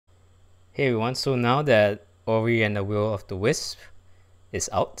Hey everyone, so now that Ori and the Will of the Wisp is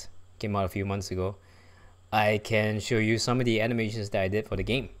out, came out a few months ago, I can show you some of the animations that I did for the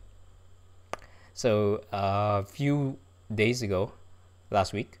game. So a few days ago,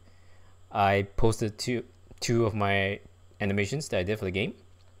 last week, I posted two of my animations that I did for the game.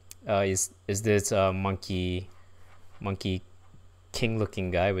 Is this monkey king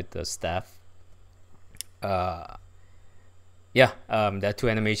looking guy with the staff? Uh, there are two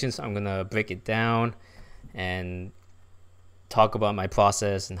animations. I'm gonna break it down and talk about my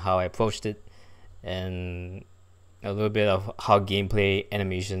process and how I approached it, and a little bit of how gameplay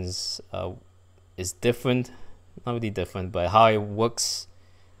animations is different, not really different, but how it works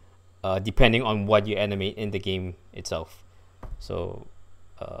depending on what you animate in the game itself. So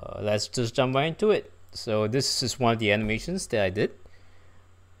let's just jump right into it. So this is one of the animations that I did.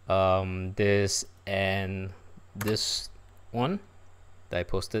 This and this one that I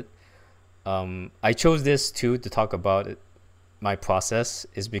posted. I chose this too to talk about my process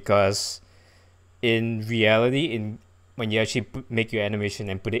is because in reality, when you actually make your animation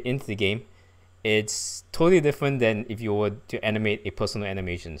and put it into the game, it's totally different than if you were to animate a personal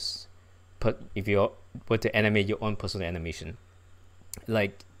animations. But if you were to animate your own personal animation,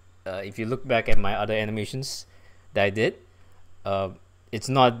 like if you look back at my other animations that I did, it's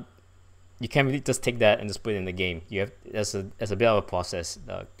not, you can't really just take that and just put it in the game. You have there's a bit of a process.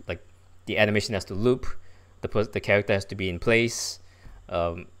 Like the animation has to loop, the character has to be in place,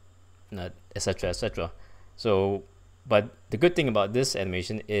 etc. etc. So, but the good thing about this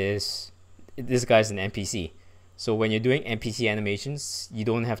animation is this guy's an NPC. So when you're doing NPC animations, you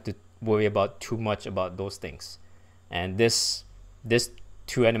don't have to worry about too much about those things. And this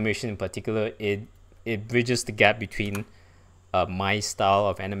two animation in particular, it bridges the gap between my style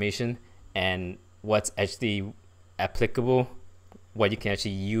of animation and what's actually applicable, what you can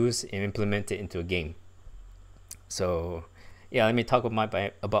actually use and implement it into a game. So yeah, let me talk about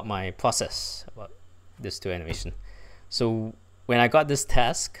my process about this two animation. So when I got this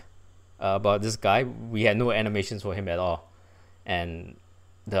task about this guy, we had no animations for him at all, and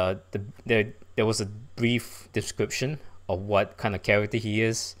there was a brief description of what kind of character he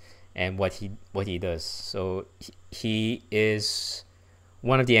is and what he does. So he is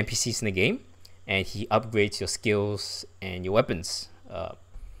one of the NPCs in the game, and he upgrades your skills and your weapons. That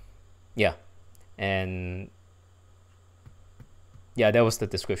was the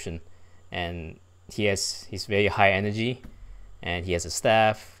description. And he's very high energy, and he has a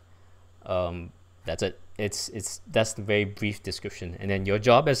staff. That's it. That's the very brief description. And then your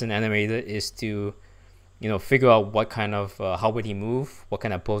job as an animator is to, figure out what kind of how would he move, what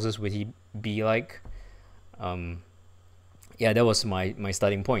kind of poses would he be like. That was my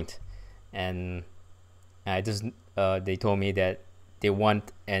starting point. And I just they told me that they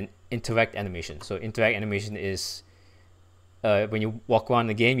want an interact animation. So interact animation is when you walk around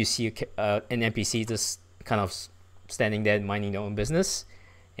the game, you see an NPC just kind of standing there minding their own business,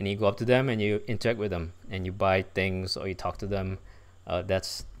 and you go up to them and you interact with them and you buy things or you talk to them.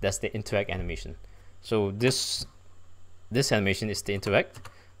 That's the interact animation. So this animation is the interact.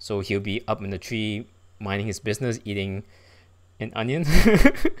 So he'll be up in the tree minding his business, eating an onion.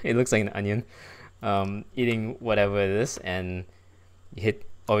 It looks like an onion, eating whatever it is, and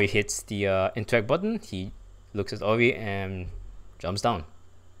Ori hits the interact button. He looks at Ori and jumps down.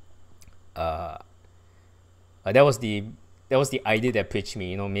 That was the idea that pitched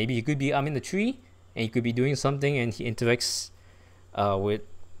me. Maybe he could be in the tree and he could be doing something, and he interacts with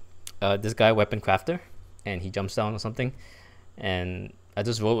this guy, weapon crafter, and he jumps down or something, and I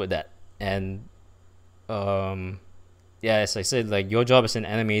just rolled with that. And as I said, like, your job as an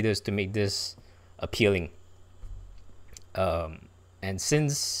animator is to make this appealing. And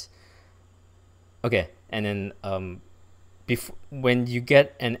since when you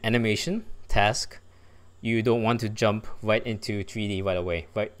get an animation task, you don't want to jump right into 3D right away,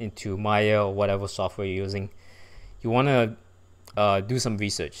 right into Maya or whatever software you're using. You want to do some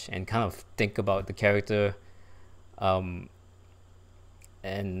research and kind of think about the character, and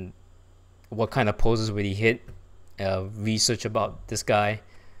what kind of poses would he hit. Research about this guy.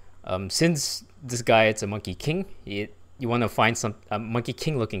 Since this guy is a monkey king, you want to find a monkey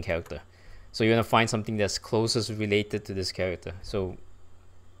king looking character. So you want to find something that's closest related to this character. So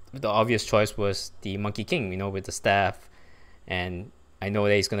the obvious choice was the monkey king, with the staff, and I know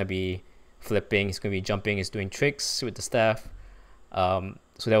that he's gonna be flipping, he's gonna be jumping, he's doing tricks with the staff. So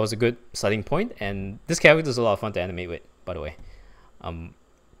that was a good starting point, and this character is a lot of fun to animate with, by the way.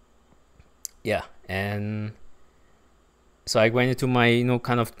 And so I went into my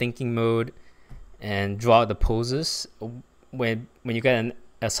kind of thinking mode and draw out the poses. When you get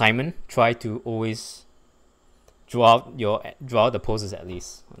assignment, try to always draw out the poses at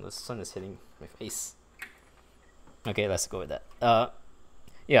least. The sun is hitting my face. Okay, let's go with that.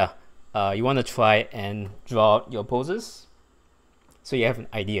 Yeah, you want to try and draw out your poses, so you have an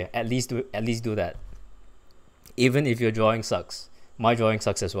idea. At least do that. Even if your drawing sucks, my drawing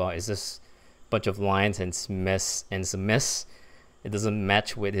sucks as well. It's just a bunch of lines and it's a mess. It doesn't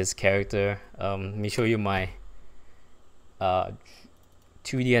match with his character. Let me show you my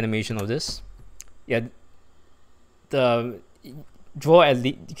 2D animation of this. Yeah, draw at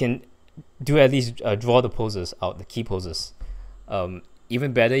least, you can do at least draw the poses out, the key poses.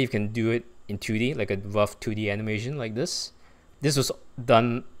 Even better, you can do it in 2D, like a rough 2D animation like this. This was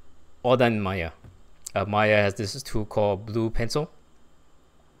all done in Maya. Maya has this tool called Blue Pencil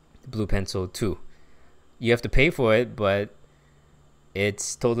 2. You have to pay for it, but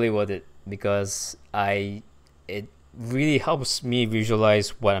it's totally worth it because it really helps me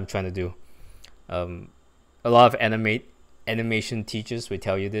visualize what I'm trying to do. A lot of animation teachers will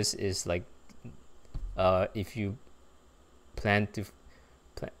tell you this is like, if you plan to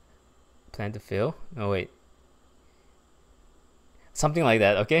fail. No, wait, something like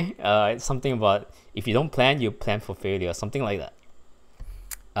that. Okay, something about if you don't plan, you plan for failure, something like that.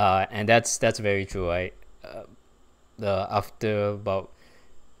 And that's very true. After about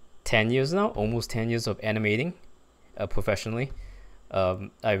 10 years now, almost 10 years of animating professionally,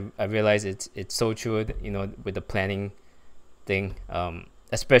 I realize it's so true, you know, with the planning thing,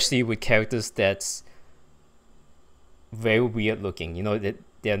 especially with characters that's very weird looking, you know, that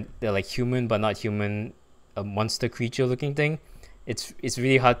they're like human but not human, a monster creature looking thing. It's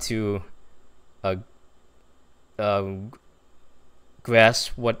really hard to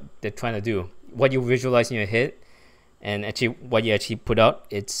grasp what they're trying to do. What you visualize in your head and actually what you actually put out,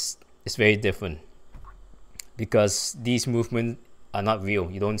 it's very different, because these movements are not real.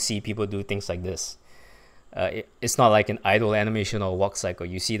 You don't see people do things like this. It's not like an idle animation or walk cycle.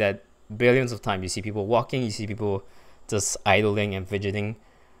 You see that billions of times. You see people walking, you see people just idling and fidgeting.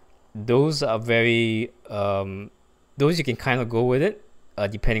 Those are very those you can kind of go with it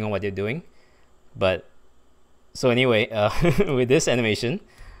depending on what they're doing. But so anyway, with this animation,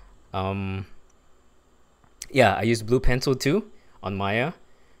 yeah, I use Blue Pencil 2 on Maya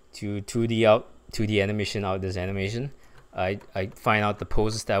to 2D animation out this animation. I find out the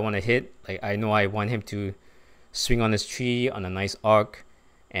poses that I want to hit. Like, I know I want him to swing on this tree on a nice arc,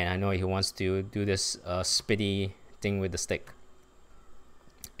 and I know he wants to do this spitty thing with the stick,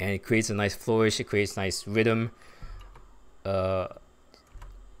 and it creates a nice flourish. It creates nice rhythm,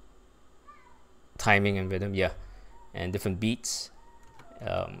 timing and rhythm, yeah, and different beats.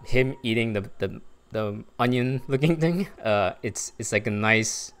 Him eating the onion looking thing, it's like a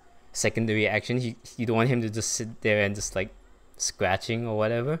nice secondary action. You don't want him to just sit there and just like scratching or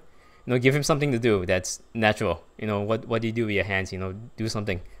whatever. You know, give him something to do that's natural. You know, what do you do with your hands? You know, do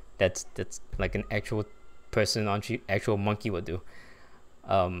something that's like an actual person, actual monkey would do.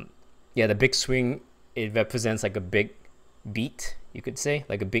 Yeah, the big swing, it represents like a big beat, you could say,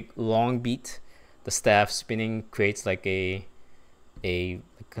 like a big long beat. The staff spinning creates like a kind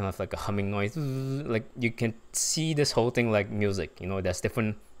of like a humming noise. Like, you can see this whole thing like music. You know, there's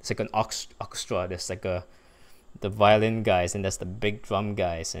different. It's like an orchestra. There's like the violin guys, and there's the big drum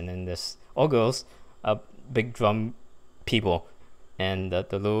guys, and then there's all girls, big drum people, and the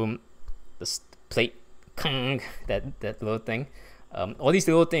little plate, that little thing. All these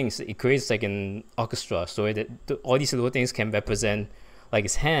little things, it creates like an orchestra. So that all these little things can represent like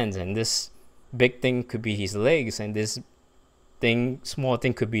his hands, and this big thing could be his legs, and this small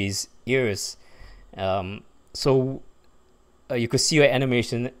thing could be his ears. So you could see your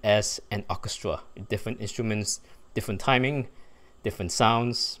animation as an orchestra, different instruments, different timing, different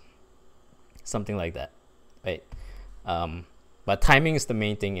sounds, something like that, right? But timing is the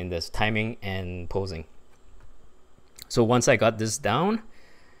main thing in this, timing and posing. So once I got this down,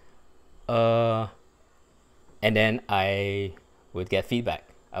 and then I would get feedback.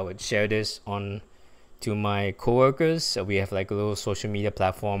 I would share this to my coworkers. So we have like a little social media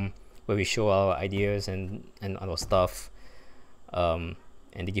platform where we show our ideas and other stuff. And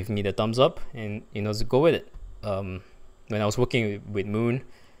they give me the thumbs up, and you know, to go with it. When I was working with Moon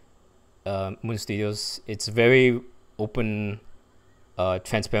Studios, it's very open,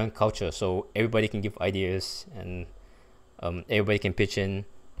 transparent culture. So everybody can give ideas, and everybody can pitch in.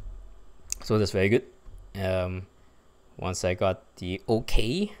 So that's very good. Once I got the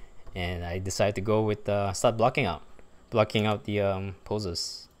okay, and I decided to go with start blocking out the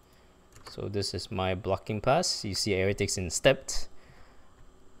poses. So this is my blocking pass. You see everything's in stepped.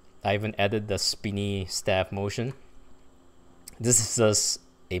 I even added the spinny staff motion. This is just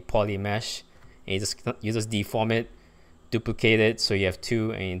a poly mesh, and you just deform it, duplicate it, so you have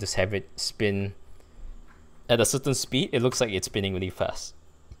two, and you just have it spin at a certain speed. It looks like it's spinning really fast.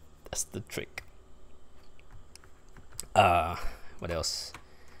 That's the trick. What else?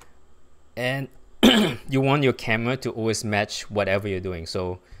 And you want your camera to always match whatever you're doing.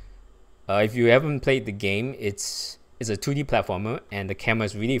 So if you haven't played the game, it's a 2D platformer, and the camera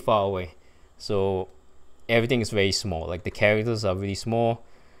is really far away, so everything is very small. Like the characters are really small.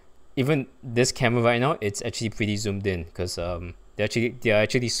 Even this camera right now, it's actually pretty zoomed in, because they're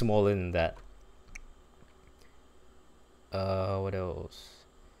actually smaller than that. What else?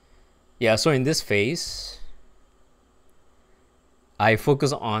 Yeah, so in this phase, I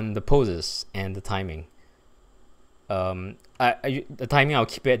focus on the poses and the timing. The timing, I'll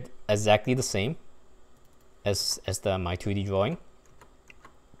keep it exactly the same as my 2D drawing.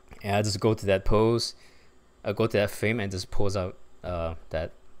 And I just go to that pose, go to that frame, and just pose out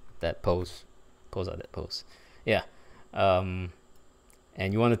that pose out that pose. Yeah. And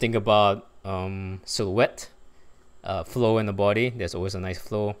you want to think about silhouette, flow in the body. There's always a nice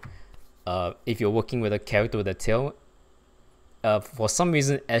flow. If you're working with a character with a tail, for some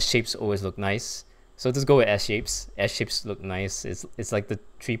reason S shapes always look nice, so just go with S shapes. S shapes look nice. It's like the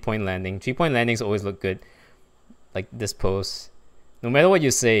 3-point landing. 3-point landings always look good, like this pose. No matter what you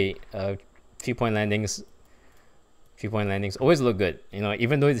say, 3-point landings always look good. You know,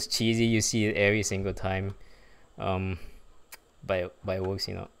 even though it's cheesy, you see it every single time. But it works.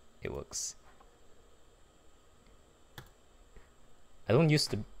 You know, it works. I don't use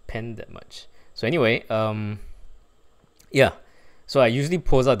the pen that much. So anyway, yeah. So I usually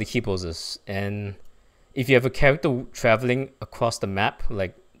pose out the key poses, and if you have a character traveling across the map,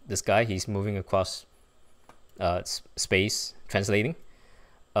 like this guy, he's moving across space, translating,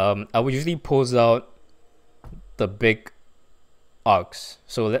 I would usually pose out the big arcs.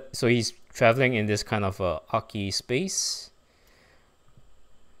 So he's traveling in this kind of arcy space.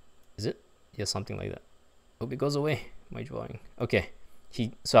 Is it? Yeah, something like that. Hope it goes away, my drawing. Okay.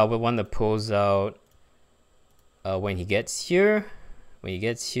 So I would want to pose out when he gets here, and when he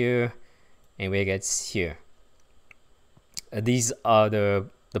gets here. These are the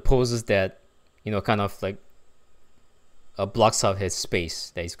poses that, you know, kind of like blocks out his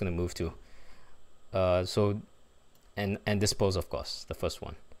space that he's gonna move to. So and this pose, of course, the first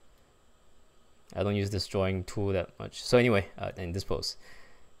one. I don't use this drawing tool that much. So anyway, in this pose.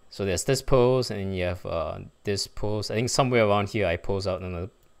 So there's this pose, and you have this pose. I think somewhere around here I pose out another.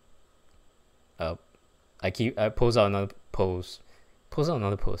 I pose out another pose. Pose out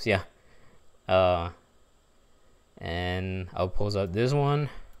another pose, yeah. And I'll pose out this one,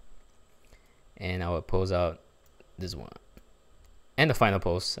 and I will pose out this one, and the final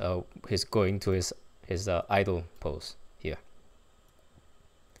pose. He's going to his idle pose here.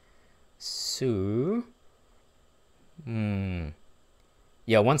 So,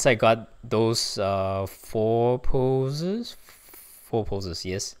 yeah, once I got those four poses,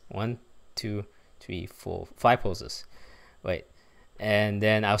 yes, 1, 2, 3, 4, 5 poses, right? And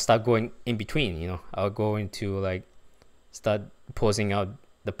then I'll start going in between. You know, I'll go into like start posing out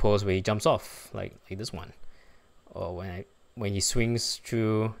the pose where he jumps off, like this one, or when he swings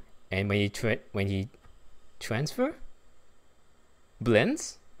through, and when he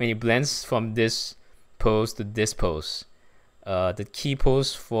blends from this pose to this pose. The key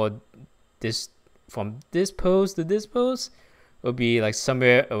pose for this, from this pose to this pose, will be like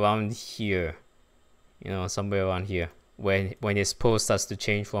somewhere around here. You know, somewhere around here, when his pose starts to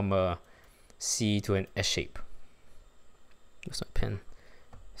change from a C to an S shape. Where's my pen?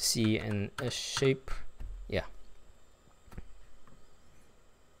 C and S shape. Yeah.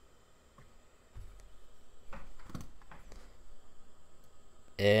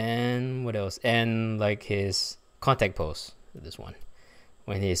 And what else? And like his contact pose, this one,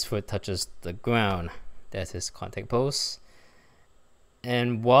 when his foot touches the ground, that's his contact pose.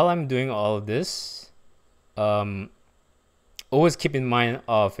 And while I'm doing all of this, always keep in mind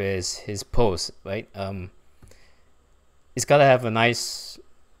of his pose, right? It's gotta have a nice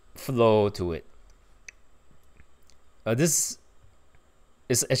flow to it. This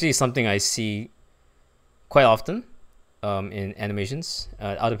is actually something I see quite often in animations,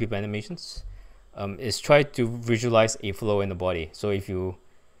 other people animations, is try to visualize a flow in the body. So if you're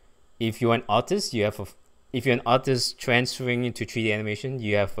an artist, if you're an artist transferring into 3D animation,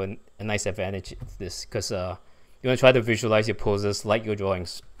 you have a nice advantage of this, because you want to try to visualize your poses like your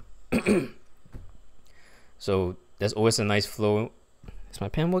drawings. So there's always a nice flow. Is my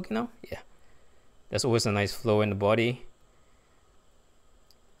pen working now? Yeah. There's always a nice flow in the body.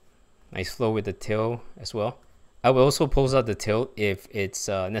 Nice flow with the tail as well. I will also pose out the tail if it's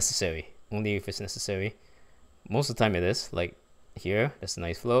necessary. Only if it's necessary. Most of the time it is. Like here, that's a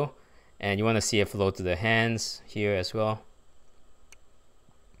nice flow. And you want to see it flow to the hands here as well.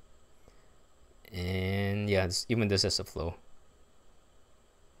 And yeah, even this has a flow.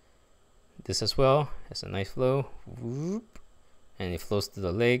 This as well has a nice flow. Whoop. And it flows to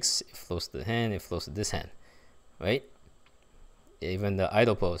the legs, it flows to the hand, it flows to this hand. Right? Even the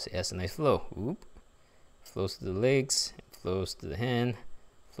idle pose, it has a nice flow. Whoop. Flows to the legs, flows to the hand,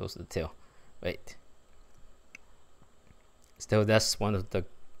 flows to the tail. Right? So that's one of the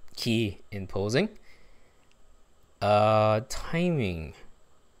key in posing. Timing.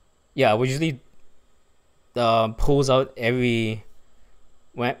 Yeah, I would usually pose out when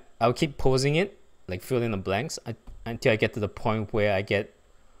I'll keep posing it, like fill in the blanks until I get to the point where I get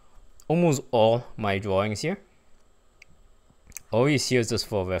almost all my drawings here. All you see is just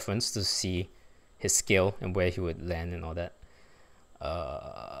for reference to see his skill and where he would land and all that.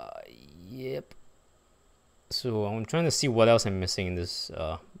 Yep. So I'm trying to see what else I'm missing in this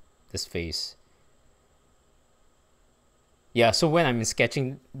phase. Yeah, so when I'm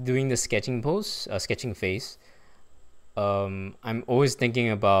doing the sketching pose, sketching phase, I'm always thinking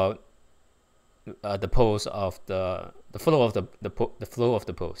about the pose of the flow of the flow of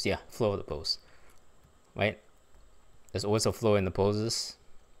the pose. Yeah, flow of the pose. Right? There's always a flow in the poses.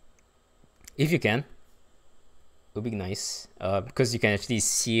 If you can, it would be nice because you can actually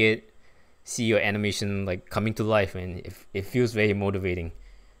see your animation like coming to life, and it feels very motivating.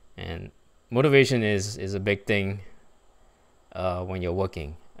 And motivation is a big thing when you're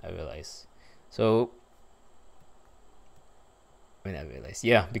working, I realize. So when I realized,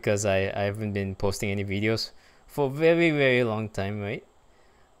 yeah, because I haven't been posting any videos for a very, very long time, right?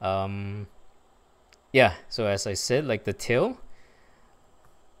 Yeah, so as I said, like the tail,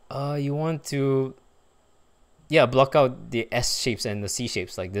 you want to block out the S shapes and the C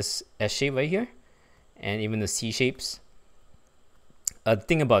shapes, like this S shape right here, and even the C shapes. The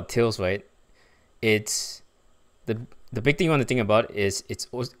thing about tails, right? It's the big thing you want to think about is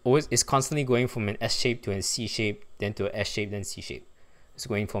it's constantly going from an S shape to a C shape, then to an S shape, then C shape. It's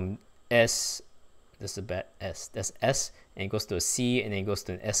going from S. That's a bad S. That's S, and it goes to a C, and then it goes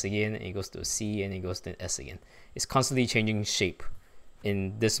to an S again, and it goes to a C, and it goes to an S again. It's constantly changing shape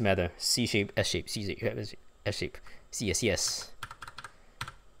in this matter. C shape, S shape, C shape, S shape, C, S, yes.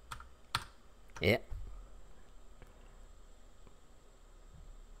 Yeah.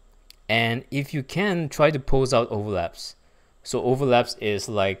 And if you can, try to pose out overlaps. So overlaps is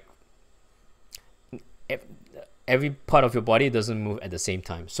like every part of your body doesn't move at the same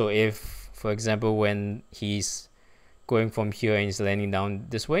time. So if, for example, when he's going from here and he's landing down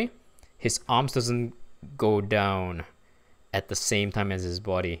this way, his arms doesn't go down at the same time as his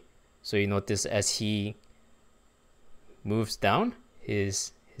body. So you notice as he moves down,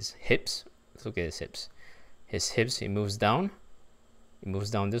 his hips, let's look at his hips. His hips, he moves down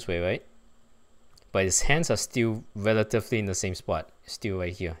this way, right? But his hands are still relatively in the same spot, still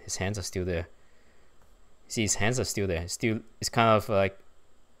right here. His hands are still there. See, his hands are still there. It's kind of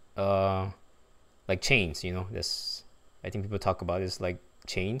like chains, you know. I think people talk about this like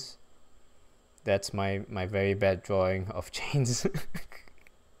chains. That's my very bad drawing of chains.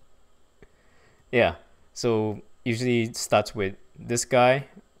 Yeah. So usually it starts with this guy,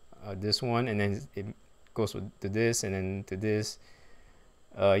 this one, and then it goes to this, and then to this.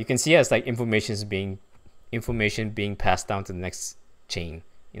 You can see as like information being passed down to the next chain.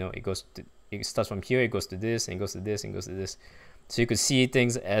 You know, it starts from here, it goes to this, and it goes to this, and goes to this. So you could see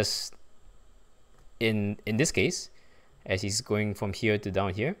things as in this case, as he's going from here to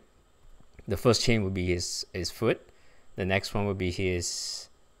down here. The first chain would be his foot. The next one would be his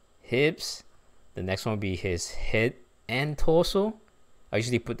hips. The next one would be his head and torso. I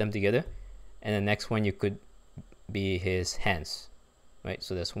usually put them together. And the next one you could be his hands. Right?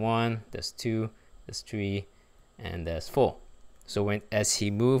 So there's 1, there's 2, there's 3, and there's 4. So as he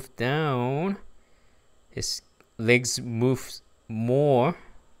moved down, his legs move more,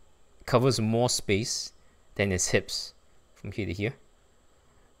 covers more space than his hips from here to here.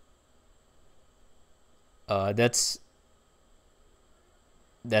 That's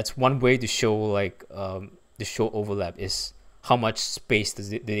one way to show like to show overlap is how much space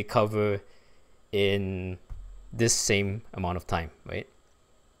do they cover in this same amount of time, right?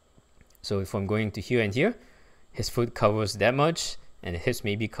 So if I'm going to here and here, his foot covers that much, and his hips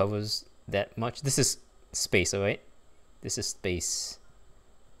maybe covers that much. This is space, all right? This is space,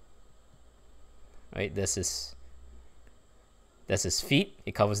 right? That's his feet.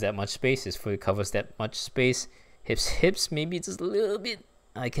 It covers that much space. His foot covers that much space. Hips maybe just a little bit.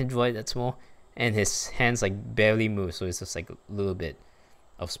 I can draw it that small. and his hands like barely move, so it's just like a little bit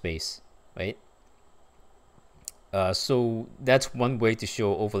of space, right? So that's one way to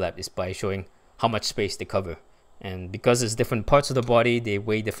show overlap, is by showing how much space they cover. And because it's different parts of the body, they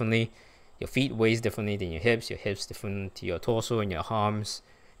weigh differently. Your feet weighs differently than your hips different to your torso, and your arms,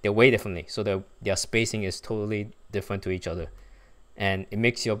 they weigh differently. So their spacing is totally different to each other. And it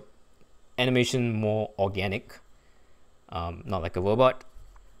makes your animation more organic, not like a robot.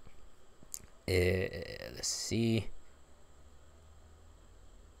 Let's see.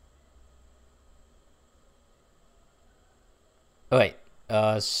 All right.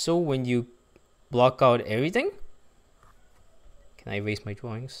 So when you block out everything, can I erase my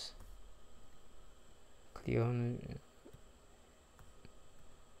drawings? Clear on.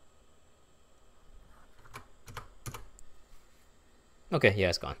 Okay, yeah,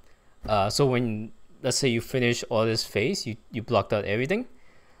 it's gone. So when, let's say you finish all this phase, you blocked out everything.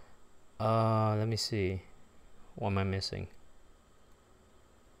 Let me see. What am I missing?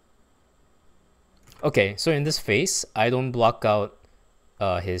 Okay, so in this phase, I don't block out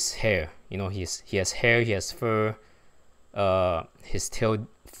his hair. You know, he has hair, he has fur. His tail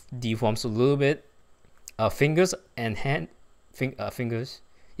deforms a little bit. Fingers and fingers.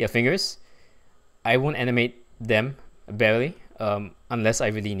 Yeah, fingers. I won't animate them barely, unless I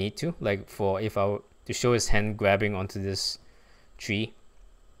really need to. Like if I were to show his hand grabbing onto this tree,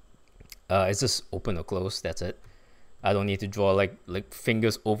 it's just open or close. That's it. I don't need to draw like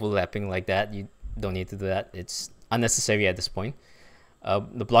fingers overlapping like that. You don't need to do that. It's unnecessary at this point.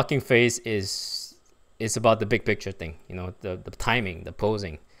 The blocking phase is about the big picture thing. You know, the timing, the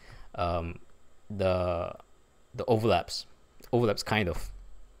posing, the overlaps kind of.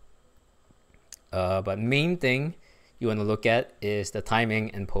 But main thing you want to look at is the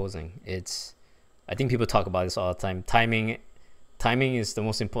timing and posing. I think people talk about this all the time. Timing is the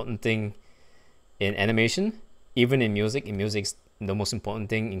most important thing in animation, even in music. In music, it's the most important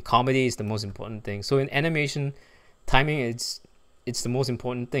thing. In comedy, it's the most important thing. So in animation, timing it's the most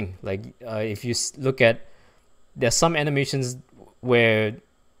important thing. Like if you look at, there's some animations where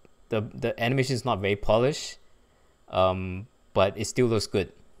the animation is not very polished, but it still looks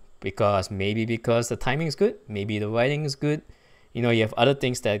good because the timing is good, maybe the writing is good. You know, you have other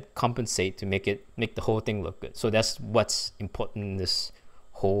things that compensate to make the whole thing look good. So that's what's important in this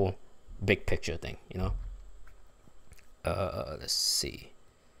whole big picture thing, you know. Let's see.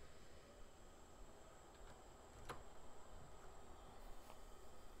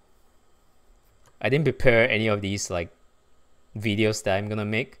 I didn't prepare any of these like videos that I'm gonna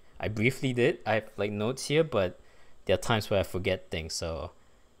make. I briefly did. I have like notes here, but there are times where I forget things. So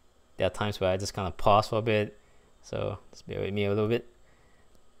there are times where I just kind of pause for a bit. So just bear with me a little bit.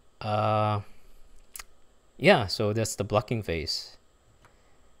 Yeah, so that's the blocking phase.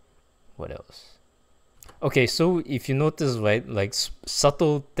 What else? Okay, so if you notice, right, like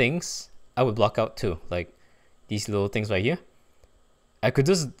subtle things, I would block out too. Like these little things right here. I could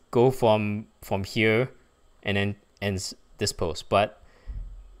just go from here and then end this pose, but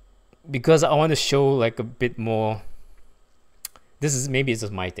because I want to show like a bit more, maybe it's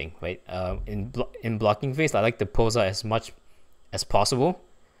just my thing, right? In blocking phase, I like to pose out as much as possible,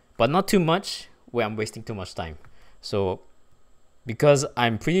 but not too much where I'm wasting too much time. So because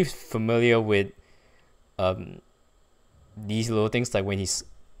I'm pretty familiar with these little things, like when he's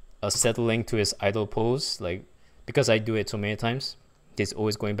settling to his idle pose, like because I do it so many times, he's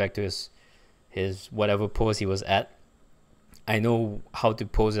always going back to his whatever pose he was at. I know how to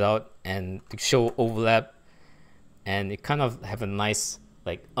pose it out and to show overlap, and it kind of have a nice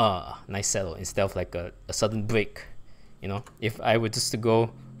like nice settle instead of like a sudden break. You know, if I were just to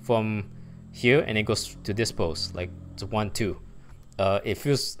go from here and it goes to this pose, like it's 1-2, it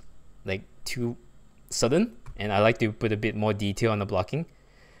feels like too sudden, and I like to put a bit more detail on the blocking.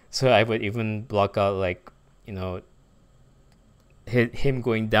 So I would even block out like, you know, him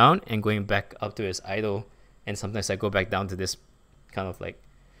going down and going back up to his idle, and sometimes I go back down to this kind of like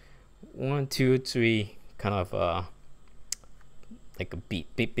 1, 2, 3 kind of like a beep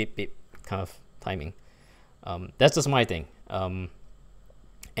kind of timing. That's just my thing. And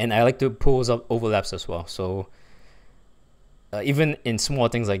I like to pose up overlaps as well. So even in small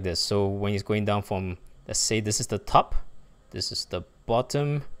things like this, so when he's going down from, let's say this is the top, this is the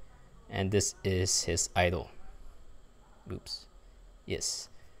bottom, and this is his idle. Oops. Yes.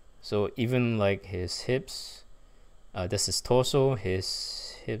 So even like his hips, this is torso,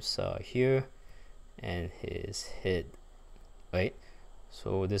 his hips are here, and his head, right?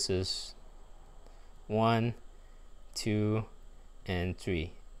 So this is 1, 2, and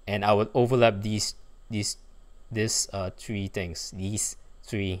 3, and I would overlap these three things.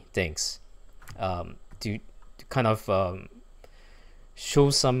 to kind of show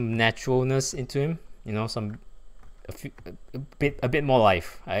some naturalness into him, you know, a bit more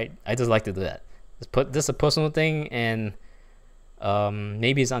life. I just like to do that. This a personal thing, and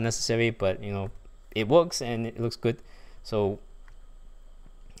maybe it's unnecessary, but you know, it works and it looks good. So,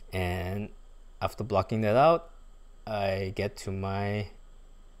 and after blocking that out, I get to my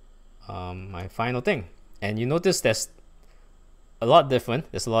my final thing, and you notice there's a lot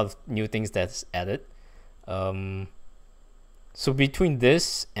different. There's a lot of new things that's added. So between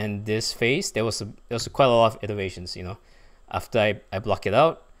this and this phase, there was quite a lot of iterations. You know, after I block it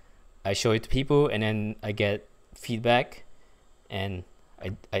out, I show it to people, and then I get feedback, and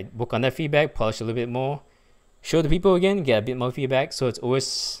I work on that feedback, polish a little bit more, show the people again, get a bit more feedback. So it's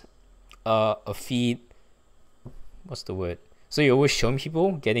always a feed. What's the word? So you're always showing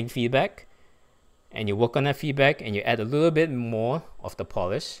people, getting feedback, and you work on that feedback, and you add a little bit more of the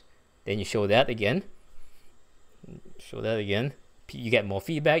polish. Then you show that again. Show that again. You get more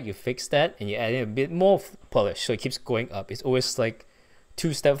feedback, you fix that, and you add in a bit more polish. So it keeps going up. It's always like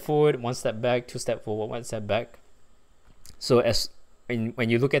 2 steps forward, 1 step back, 2 steps forward, 1 step back. So when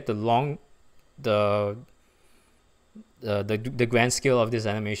you look at the grand scale of this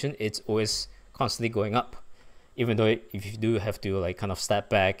animation, it's always constantly going up, even though if you do have to like kind of step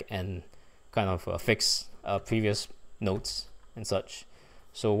back and kind of fix previous notes and such.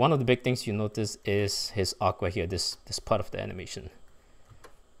 So one of the big things you notice is his arc right here, this part of the animation,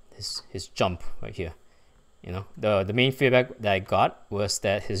 his jump right here. You know, the main feedback that I got was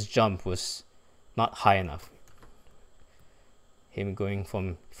that his jump was not high enough. Him going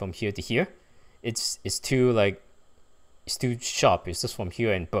from here to here, it's too sharp. It's just from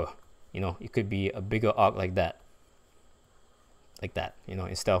here and you know, it could be a bigger arc like that, you know,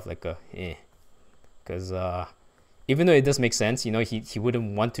 instead of like a because even though it does make sense, you know, he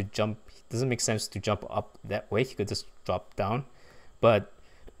wouldn't want to jump. It doesn't make sense to jump up that way. He could just drop down, but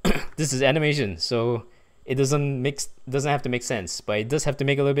this is animation, so it doesn't have to make sense, but it does have to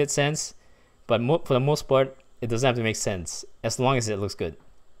make a little bit sense. But for the most part, it doesn't have to make sense as long as it looks good,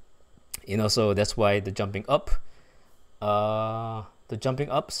 you know. So that's why the jumping up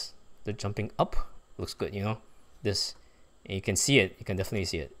looks good, you know. This, and you can see it. You can definitely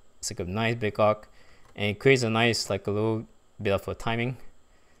see it. It's like a nice big arc, and it creates a nice, like a little bit of a timing.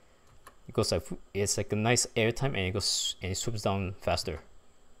 It goes like, it's like a nice air time, and it swoops down faster.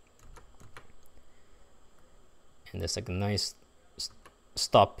 And there's like a nice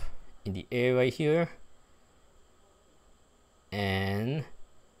stop in the air right here, and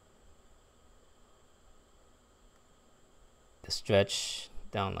the stretch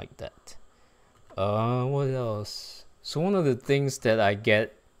down like that. What else? So one of the things that I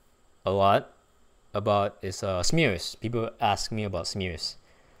get a lot about is smears. People ask me about smears.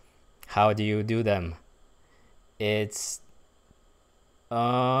 How do you do them? It's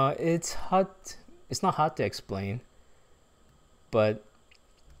hard. It's not hard to explain, but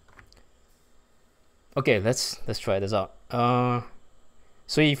okay, let's try this out.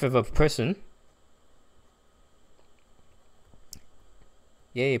 So if you have a person,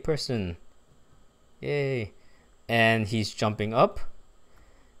 yay, person, yay, and he's jumping up,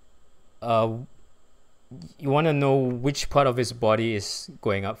 you want to know which part of his body is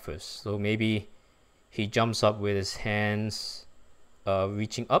going up first. So maybe he jumps up with his hands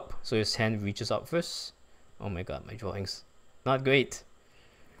reaching up, so his hand reaches up first. Oh my god, my drawing's not great.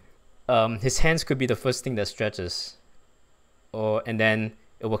 His hands could be the first thing that stretches, and then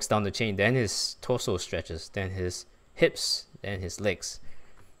it works down the chain. Then his torso stretches, then his hips, then his legs.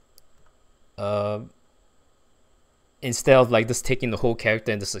 Instead of like just taking the whole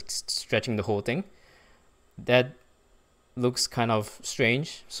character and just like stretching the whole thing, that looks kind of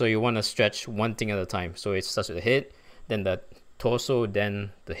strange. So you want to stretch one thing at a time. So it starts with the head, then the torso,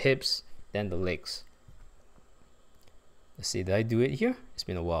 then the hips, then the legs. Let's see, did I do it here? It's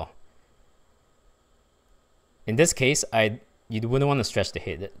been a while. In this case, you wouldn't want to stretch the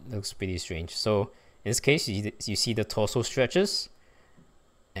head. That looks pretty strange. So in this case, you see the torso stretches,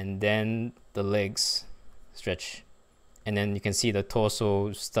 and then the legs stretch, and then you can see the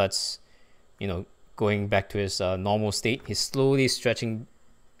torso starts, you know, going back to his normal state. He's slowly stretching,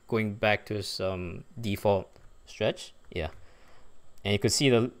 going back to his default stretch. Yeah, and you could see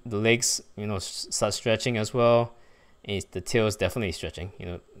the legs, you know, start stretching as well. And the tail is definitely stretching. You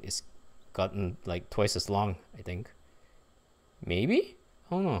know, it's gotten like twice as long, I think. Maybe?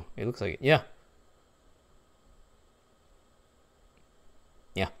 I don't know. It looks like it. Yeah.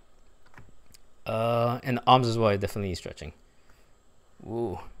 Yeah. And the arms as well are definitely stretching.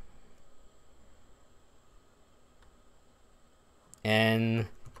 Ooh. And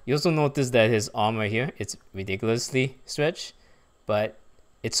You also notice that his armor here, it's ridiculously stretched, but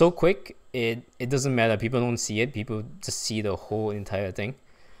it's so quick, it doesn't matter. People don't see it. People just see the whole entire thing.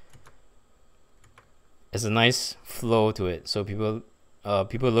 There's a nice flow to it, so people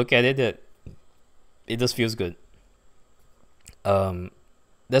look at it, that it just feels good.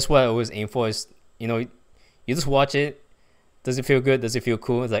 That's what I always aim for, is, you know, you just watch it. Does it feel good? Does it feel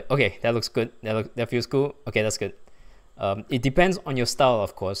cool? It's like, okay, that looks good. That feels cool. Okay, that's good. It depends on your style,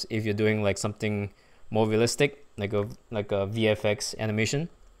 of course. If you're doing like something more realistic, like a VFX animation,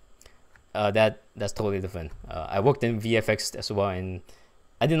 that's totally different. I worked in VFX as well, and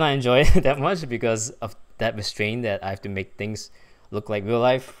I did not enjoy it that much because of that restraint that I have to make things look like real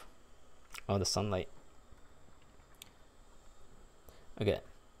life. Oh, the sunlight. Okay.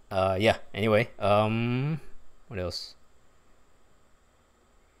 Yeah. Anyway. What else?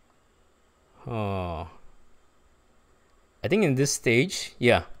 Oh. I think in this stage,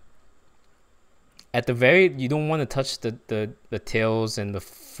 yeah. At the very, you don't want to touch the tails and the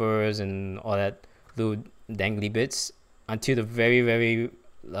furs and all that little dangly bits until the very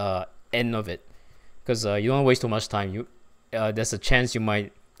end of it, because you don't want to waste too much time. You there's a chance you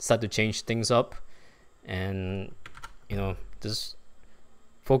might start to change things up, and you know, just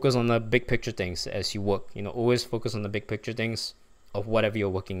focus on the big picture things as you work. You know, always focus on the big picture things of whatever you're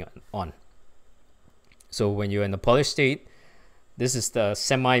working on. So when you're in the polished state, this is the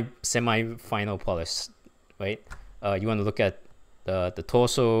semi final polish, right? You want to look at the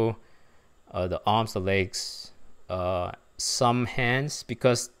torso, the arms, the legs, some hands,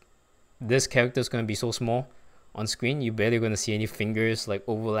 because this character is going to be so small on screen, you're barely going to see any fingers like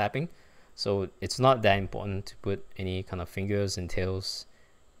overlapping. So it's not that important to put any kind of fingers and tails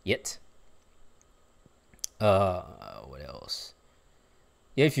yet. What else?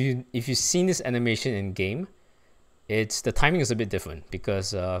 Yeah, if you've seen this animation in game, the timing is a bit different,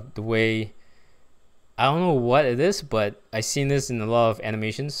 because the way, I don't know what it is, but I've seen this in a lot of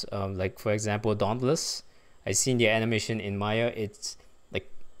animations. Like for example, Dauntless. I've seen the animation in Maya. It's like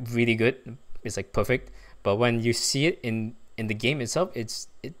really good. It's like perfect. But when you see it in the game itself, it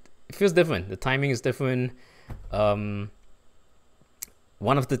feels different. The timing is different. One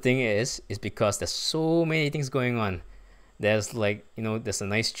of the thing is because there's so many things going on. There's like, you know, there's a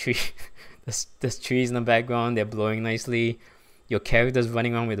nice tree. there's trees in the background. They're blowing nicely. Your character's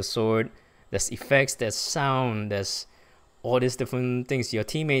running around with a sword. There's effects. There's sound. There's all these different things. Your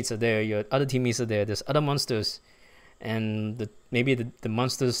teammates are there. Your other teammates are there. There's other monsters, and maybe the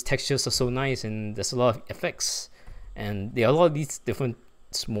monsters' textures are so nice, and there's a lot of effects, and there are a lot of these different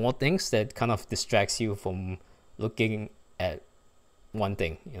small things that kind of distracts you from looking at one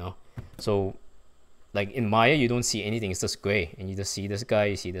thing, you know. So like in Maya, you don't see anything. It's just gray, and you just see this guy.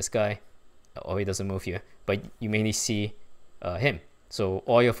 You see this guy, or he doesn't move here, but you mainly see him. So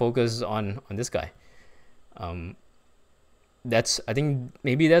all your focus is on this guy. I think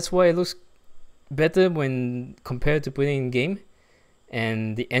maybe that's why it looks better when compared to putting in game.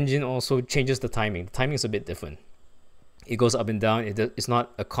 And the engine also changes the timing. The timing is a bit different. It goes up and down. It's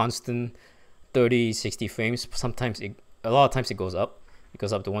not a constant 30, 60 frames. Sometimes a lot of times it goes up. It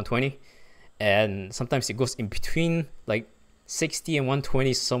goes up to 120, and sometimes it goes in between like 60 and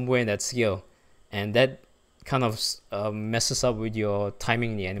 120, somewhere in that scale, and that kind of messes up with your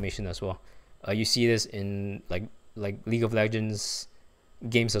timing in the animation as well. You see this in like League of Legends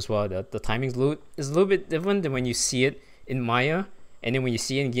games as well. The timing is a little bit different than when you see it in Maya, and then when you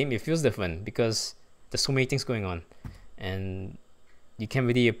see it in game, it feels different because there's so many things going on, and you can't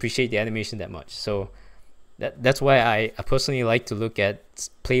really appreciate the animation that much. So that's why I personally like to look at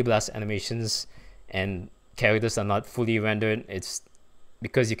play blast animations and characters are not fully rendered. It's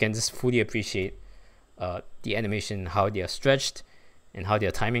because you can just fully appreciate the animation, how they are stretched, and how their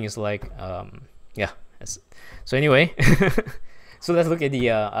timing is like. Yeah. So anyway, so let's look at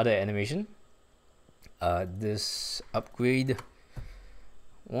the other animation. This upgrade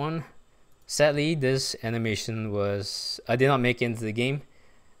one. Sadly, this animation I did not make it into the game.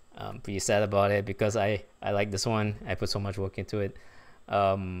 I'm pretty sad about it because I like this one. I put so much work into it.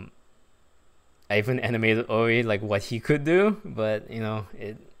 I even animated Ori, like what he could do, but you know,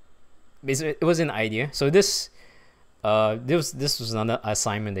 it was an idea. So this was another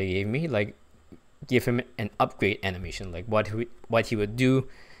assignment they gave me, like give him an upgrade animation, like what he would do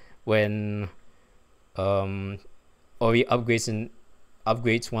when Ori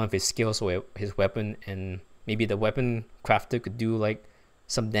upgrades one of his skills or his weapon, and maybe the weapon crafter could do like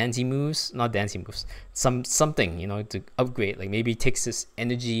something, you know, to upgrade. Like maybe takes this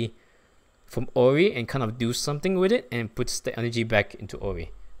energy from Ori and kind of do something with it and puts the energy back into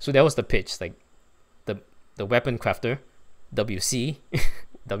Ori. So that was the pitch. Like the weapon crafter, WC,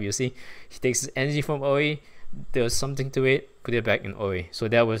 WC. He takes his energy from Ori, does something to it, put it back in Ori. So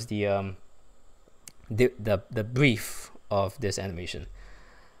that was the brief of this animation.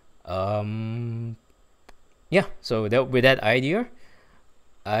 Yeah, so that with that idea,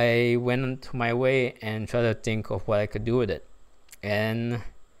 I went to my way and tried to think of what I could do with it. And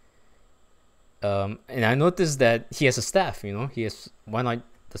I noticed that he has a staff, you know. He has, why not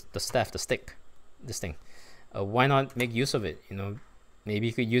the staff, the stick, this thing? Why not make use of it? You know, maybe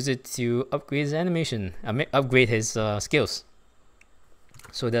he could use it to upgrade his animation, upgrade his skills.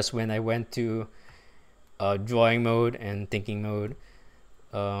 So that's when I went to drawing mode and thinking mode.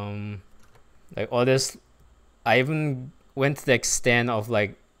 Like all this, I even went to the extent of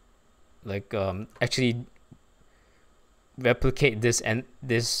actually replicate this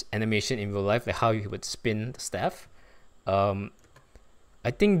animation in real life, like how you would spin the staff. I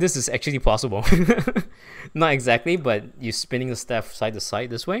think this is actually possible. Not exactly, but you spinning the staff side to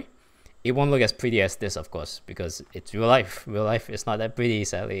side this way, it won't look as pretty as this, of course, because it's real life. Real life is not that pretty,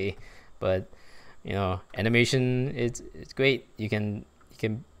 sadly. But you know, animation, it's great. You can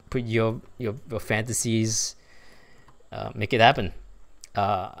put your fantasies, make it happen.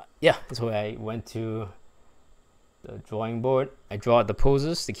 Yeah, so I went to the drawing board. I draw out the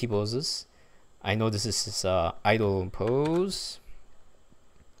poses, the key poses. I know this is his idle pose.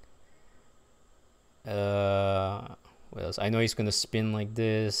 What else? I know he's gonna spin like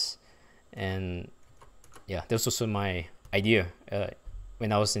this, and yeah, this was also my idea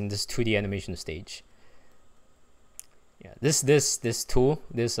when I was in this 2D animation stage. Yeah, this tool,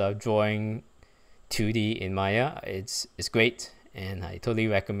 this drawing 2D in Maya, it's great, and I totally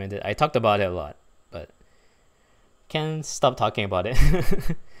recommend it. I talked about it a lot, but can't stop talking about it.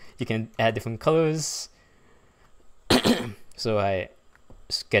 You can add different colors. So I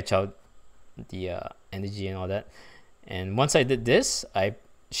sketch out the energy and all that, and once I did this, I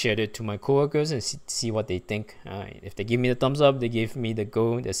shared it to my coworkers and see what they think. If they give me the thumbs up, they give me the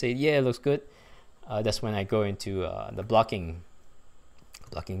go, they say yeah, it looks good. That's when I go into the blocking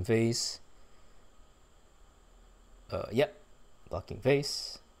phase. Yep, blocking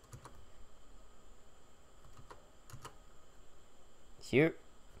phase. Here.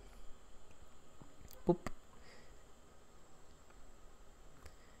 Boop.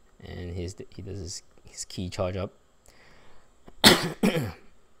 And he does his key charge up.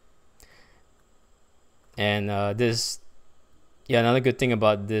 And this, yeah, another good thing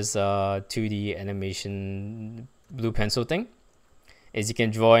about this 2D animation blue pencil thing is you can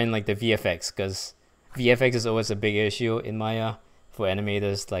draw in like the VFX, because VFX is always a big issue in Maya for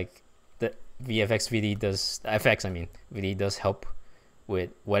animators. Like the VFX really does, the FX I mean, really does help with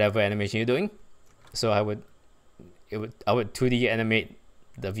whatever animation you're doing. So I would 2D animate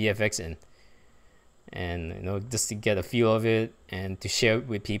the VFX in, and you know, just to get a feel of it and to share it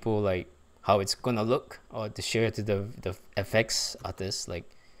with people, like how it's gonna look, or to share it to the FX artist, like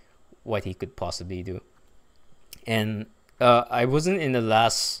what he could possibly do. And I wasn't in the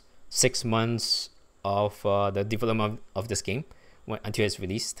last 6 months of the development of this game until it's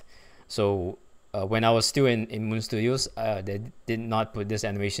released. So when I was still in Moon Studios, they did not put this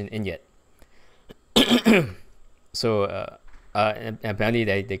animation in yet. So and apparently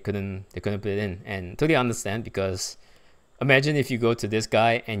they couldn't put it in, and totally understand, because imagine if you go to this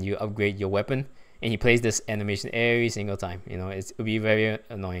guy and you upgrade your weapon and he plays this animation every single time. You know, it would be very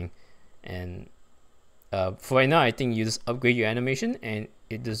annoying. And for right now, I think you just upgrade your animation and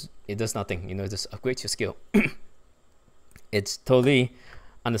it does nothing. You know, it just upgrades your skill. It's totally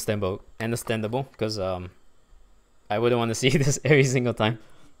understandable, because I wouldn't want to see this every single time.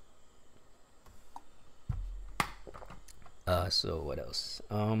 So what else?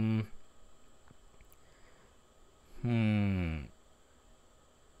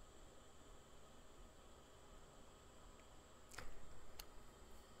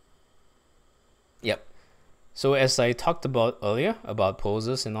 Yep. So as I talked about earlier about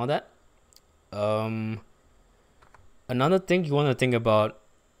poses and all that, another thing you want to think about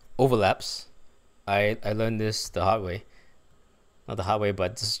overlaps. I learned this the hard way. Not the hard way,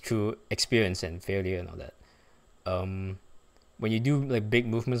 but just through experience and failure and all that. When you do like big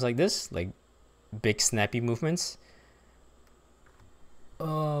movements like this, like big snappy movements,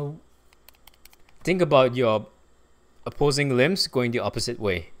 think about your opposing limbs going the opposite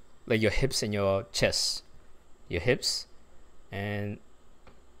way, like your hips and your chest. Your hips and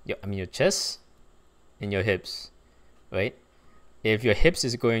your chest and your hips, right? If your hips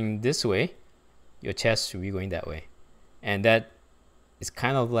is going this way, your chest should be going that way, and that is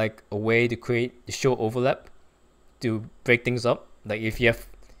kind of like a way to show overlap, to break things up. Like if you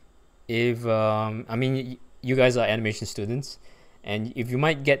guys are animation students, And if you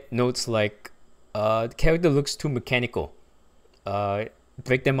might get notes like the character looks too mechanical,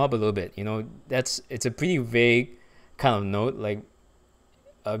 break them up a little bit. You know, it's a pretty vague kind of note. Like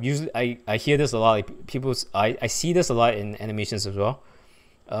usually I hear this a lot. Like I see this a lot in animations as well.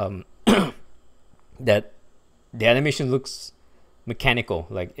 That the animation looks mechanical,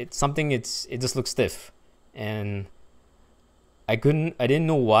 like it just looks stiff, and I didn't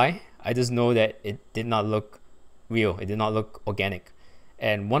know why. I just know that it did not look real. It did not look organic.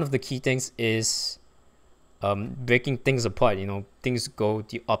 And one of the key things is breaking things apart. You know, things go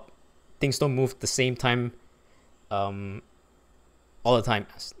up. Things don't move at the same time all the time.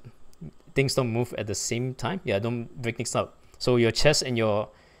 Things don't move at the same time. Yeah, don't break things up. So your chest and your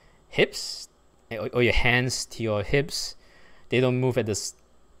hips, or your hands to your hips, they don't move at the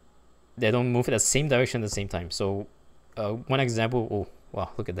same direction at the same time. So one example, oh wow,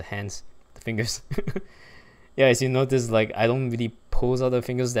 look at the hands, the fingers. Yeah, as you notice, like I don't really pose out the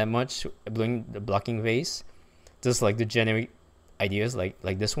fingers that much during the blocking phase. Just like the generic ideas,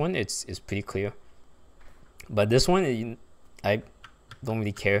 like this one, it's pretty clear. But this one, I don't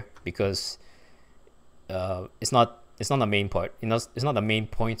really care, because it's not the main part. You know, it's not the main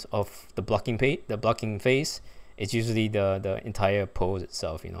point of the blocking phase. It's usually the entire pose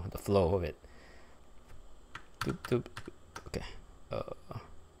itself. You know, the flow of it. Okay.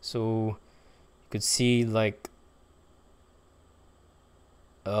 So you could see like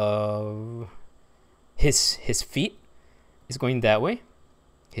his feet is going that way.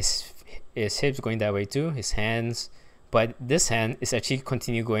 His hips going that way too. His hands, but this hand is actually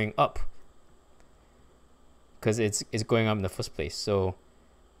continue going up, because it's going up in the first place. So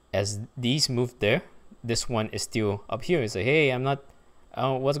as these move there, this one is still up here. It's like, hey,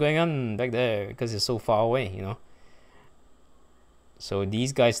 what's going on back there, because it's so far away, you know. So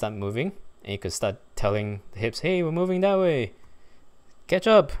these guys start moving, and you could start telling the hips, hey, we're moving that way, catch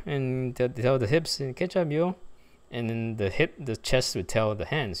up, and tell the hips, catch up, yo. And then the chest would tell the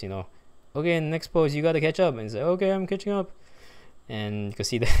hands, you know, okay, in the next pose you gotta catch up, and say, okay, I'm catching up. And you can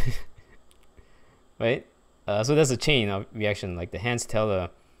see that. Right. So that's a chain of reaction. Like the hands tell the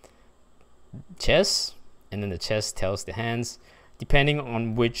chest, and then the chest tells the hands, depending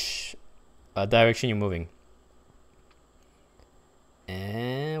on which direction you're moving.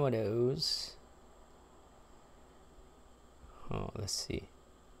 And what else? Oh, let's see.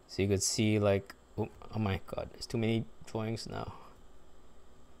 So you could see like, oh my god, there's too many drawings now.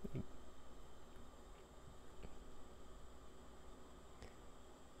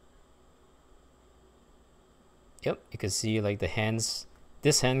 Yep, you can see like the hands,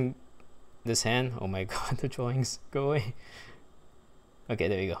 this hand, oh my god, the drawings, go away. Okay,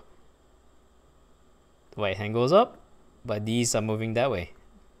 there you go. The right hand goes up, but these are moving that way,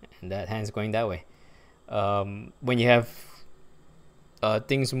 and that hand's going that way. When you have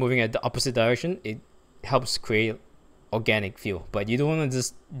things moving at the opposite direction, it helps create organic feel. But you don't want to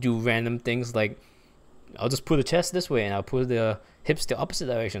just do random things like, I'll just put the chest this way and I'll put the hips the opposite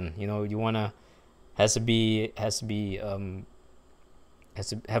direction. You know, you wanna has to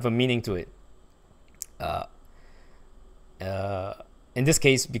have a meaning to it. In this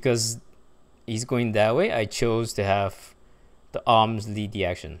case, because he's going that way, I chose to have the arms lead the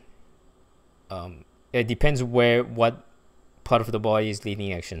action. It depends what part of the body is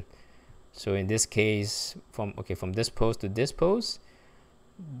leading action. So in this case, from this pose to this pose,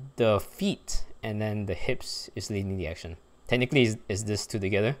 the feet and then the hips is leading the action. Technically is this two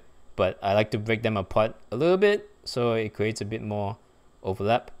together, but I like to break them apart a little bit so it creates a bit more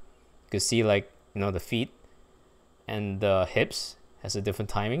overlap. You can see, like, you know, the feet and the hips has a different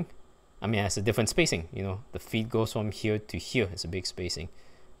timing. I mean, it has a different spacing. You know, the feet goes from here to here, it's a big spacing,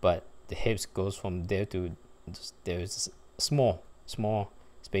 but the hips goes from there to just, there's small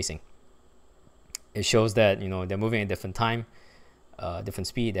spacing. It shows that, you know, they're moving at different time, different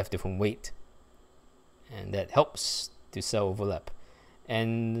speed, they have different weight, and that helps to sell overlap.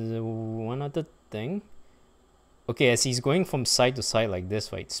 And one other thing, okay, as he's going from side to side like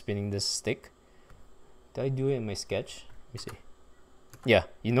this, right, spinning this stick. Did I do it in my sketch? Let me see. Yeah,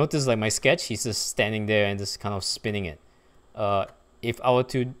 you notice like my sketch, he's just standing there and just kind of spinning it. If I were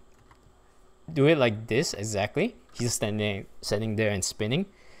to do it like this exactly, he's standing there and spinning,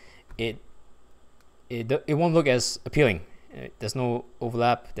 it won't look as appealing. There's no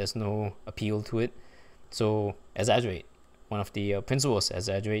overlap, there's no appeal to it. So exaggerate. One of the principles,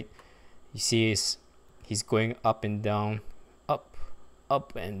 exaggerate. You see he's going up and down, up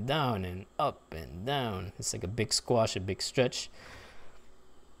and down, and up and down. It's like a big squash, a big stretch.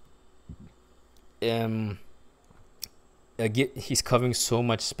 He's covering so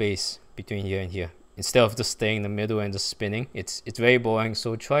much space between here and here. instead of just staying in the middle and just spinning. It's very boring.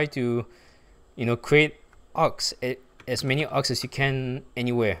 So try to, you know, create arcs, as many arcs as you can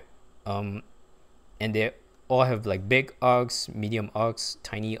anywhere. And they all have like big arcs, medium arcs,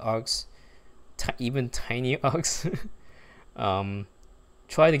 tiny arcs, even tiny arcs.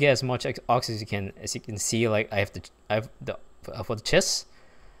 Try to get as much arcs as you can. As you can see, like I have the for the chest.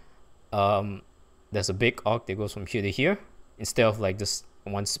 There's a big arc that goes from here to here, instead of like just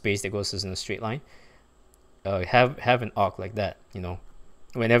one space that goes just in a straight line. Have an arc like that, you know.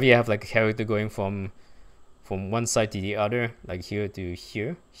 Whenever you have like a character going from one side to the other, like here to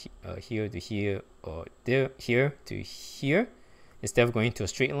here, here to here, or there, here to here, instead of going to a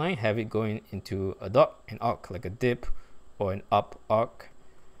straight line, have it going into an arc, like a dip or an up arc.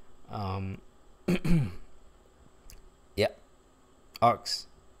 Yeah, arcs,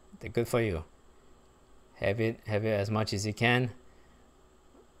 they're good for you. Have it as much as you can,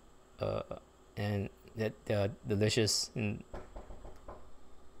 and that they're delicious, and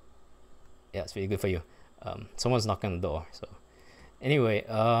yeah, it's really good for you. Someone's knocking on the door. So anyway,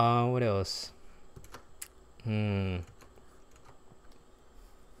 what else?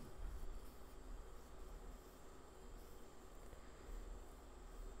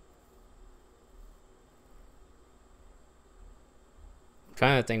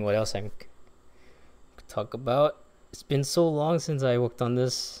 Trying to think what else I could talk about. It's been so long since I worked on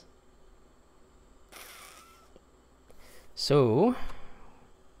this. So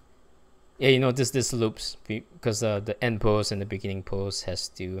yeah, you know, this loops because the end pose and the beginning pose has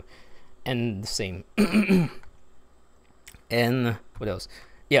to end the same. And what else?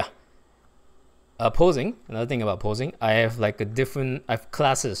 Yeah, posing. Another thing about posing, I have like I have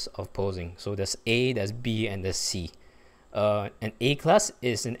classes of posing. So there's A, there's B, and there's C. An A class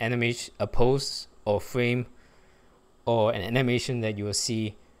is an animation, a pose or frame or an animation that you will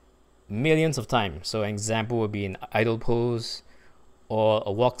see millions of times. So an example would be an idle pose, or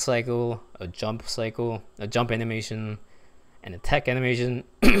a walk cycle, a jump animation, an attack animation.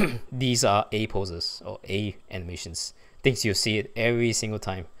 These are A poses or A animations, things you'll see it every single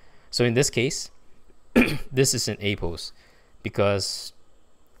time. So in this case, this is an A pose because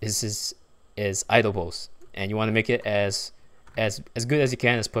this is idle pose, and you want to make it as good as you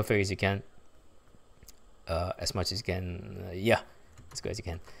can, as perfect as you can, as much as you can. Yeah, as good as you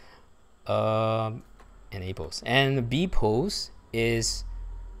can. An A pose. And the B pose is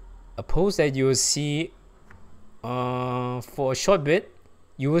a pose that you will see for a short bit.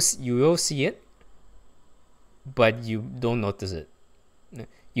 You will see it, but you don't notice it.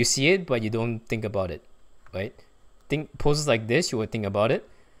 You see it, but you don't think about it, right? Poses like this, you would think about it,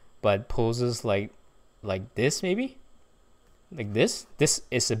 but poses like this, maybe like this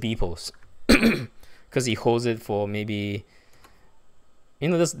is a B pose because he holds it for maybe, you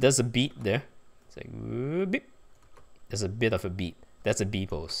know, there's a beat there. It's like beep. There's a bit of a beat. That's a B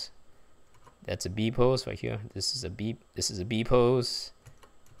pose. That's a B pose right here. This is a B pose.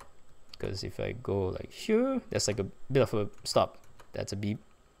 Because if I go like here, that's like a bit of a stop. That's a B.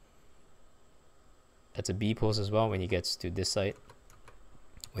 That's a B pose as well when he gets to this side.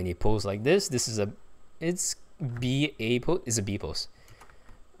 When he pose like this, it's B A pose. It's a B pose.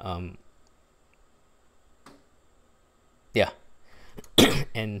 Yeah.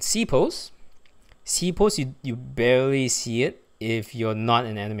 And C pose. C pose, you barely see it if you're not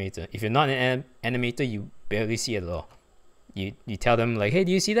an animator. If you're not an animator, you barely see it at all. You tell them like, hey,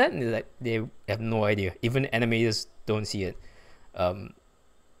 do you see that? And like, they have no idea. Even animators don't see it,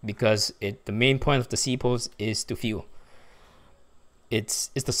 because the main point of the C pose is to feel. It's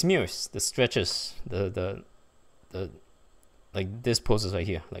the smears, the stretches, the like this poses right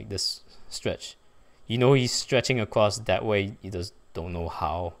here, like this stretch. You know he's stretching across that way. You just don't know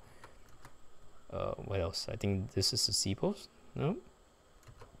how. What else? I think this is a C pose. No.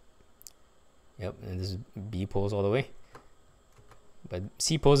 Yep, and this is B pose all the way. But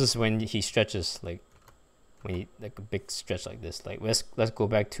C pose is when he stretches, like when he like a big stretch like this. Like let's go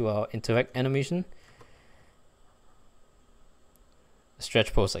back to our interact animation. A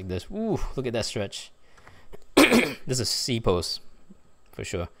stretch pose like this. Ooh, look at that stretch. This is a C pose for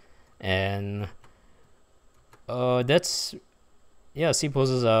sure. And that's, yeah, C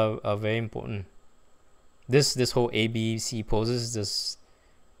poses are very important. This whole A B C poses,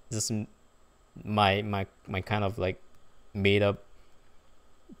 this my kind of like made up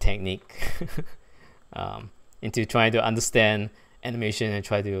technique into trying to understand animation and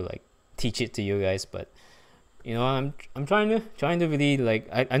try to like teach it to you guys. But you know, I'm trying to really like,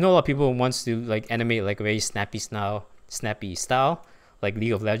 I know a lot of people wants to like animate like a very snappy style like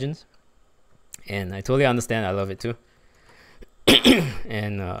League of Legends, and I totally understand. I love it too.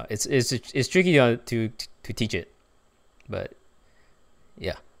 And it's tricky to teach it, but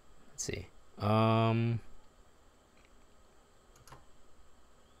yeah. Let's see.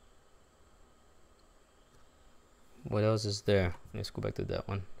 What else is there? Let's go back to that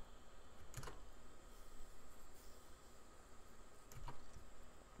one.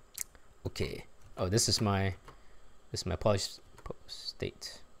 Okay. Oh, this is my polish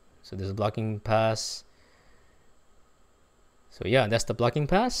state. So there's a blocking pass. So yeah, that's the blocking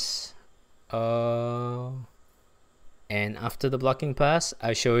pass. And after the blocking pass,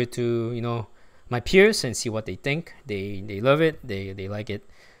 I show it to, you know, my peers and see what they think. They love it. They like it.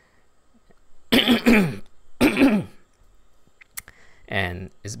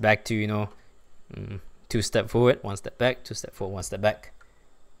 And it's back to, you know, 2 step forward, 1 step back, 2 step forward, 1 step back.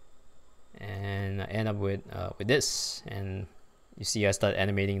 And I end up with this, and you see I start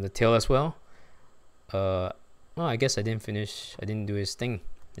animating the tail as well. Oh, I guess I didn't finish. I didn't do his thing,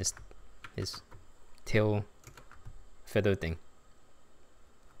 his tail feather thing.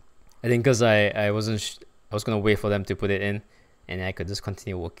 I think because I was gonna wait for them to put it in, and I could just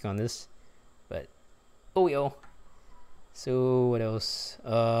continue working on this. But oh yo. So what else?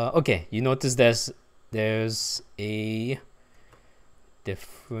 Okay, you notice there's a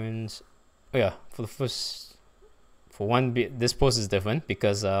difference. Oh yeah, for one bit, this pose is different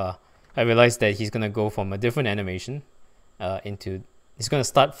because I realized that he's gonna go from a different animation he's gonna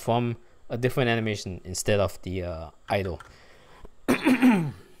start from a different animation instead of the idle.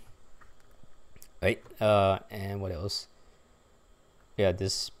 Right. And what else? Yeah,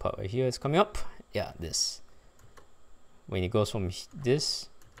 this part right here is coming up. Yeah, this. When it goes from this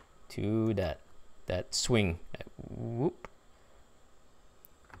to that swing, that whoop.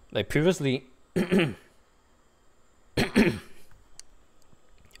 Like previously, he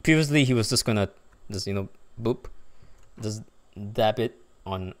was just gonna you know, boop, just dab it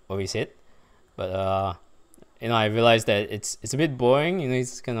on over his head. But you know, I realized that it's a bit boring. You know,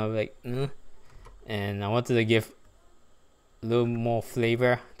 it's kind of like, and I wanted to give a little more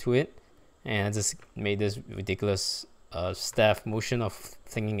flavor to it, and I just made this ridiculous staff motion of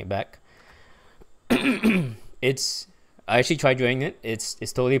flinging it back. I actually tried doing it. It's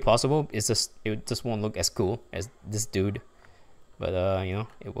totally possible. It just won't look as cool as this dude, but you know,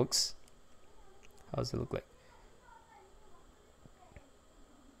 it works. How does it look like?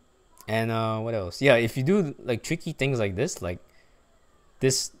 And what else? Yeah, if you do like tricky things like this, like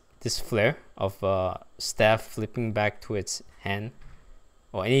this flare of staff flipping back to its hand,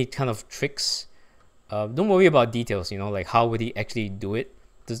 or any kind of tricks, don't worry about details. You know, like how would he actually do it?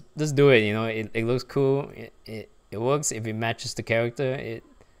 Just do it. You know, it looks cool. It works. If it matches the character,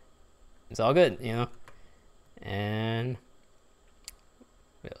 it's all good, you know. And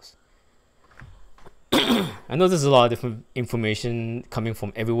what else? I know there's a lot of different information coming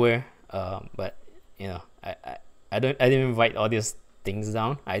from everywhere, but you know, I didn't write all these things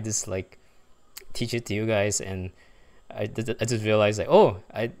down. I just like teach it to you guys, and I just realized like, oh,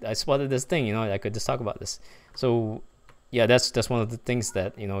 I spotted this thing, you know, I could just talk about this. So yeah, that's one of the things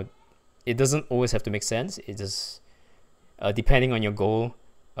that, you know, it doesn't always have to make sense. It just depending on your goal,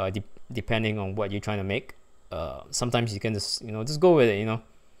 depending on what you're trying to make, sometimes you can just, you know, just go with it, you know.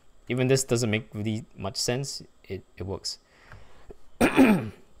 Even this doesn't make really much sense, it works.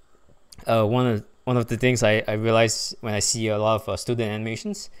 One of the things I realize when I see a lot of student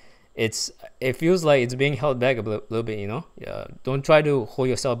animations, it feels like it's being held back a little bit, you know. Don't try to hold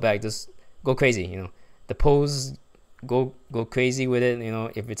yourself back, just go crazy, you know. The pose, go crazy with it, you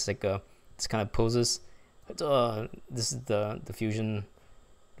know. If it's like this kind of poses, this is the fusion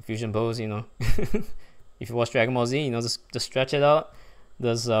pose, you know. If you watch Dragon Ball Z, you know, just stretch it out,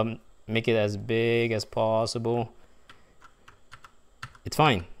 just make it as big as possible. It's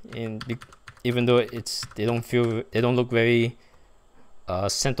fine, and even though they don't look very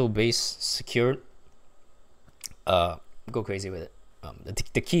central base secured, go crazy with it.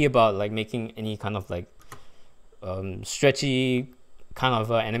 The key about like making any kind of like stretchy kind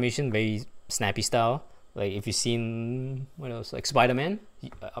of animation, very snappy style, like if you've seen what else, like Spider-Man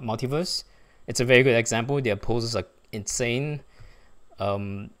Multiverse, it's a very good example. Their poses are insane,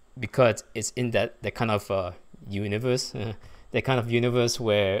 because it's in that kind of universe, that kind of universe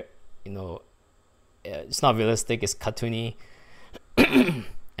where, you know, it's not realistic, it's cartoony.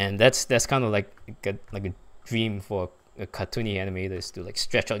 And that's kind of like a dream for a cartoony animators, to like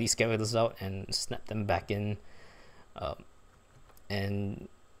stretch all these characters out and snap them back in, and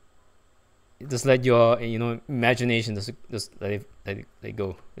just let your, you know, imagination just let it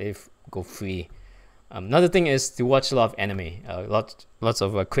go free. Another thing is to watch a lot of anime, lots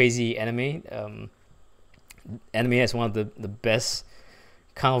of crazy anime. Anime is one of the best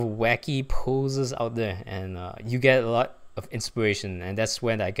kind of wacky poses out there, and you get a lot of inspiration, and that's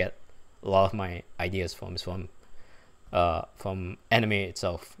when I get a lot of my ideas from, is from anime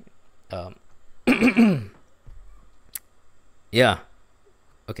itself. um, yeah.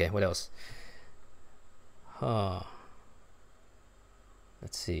 Okay, what else? uh,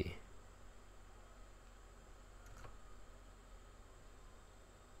 let's see.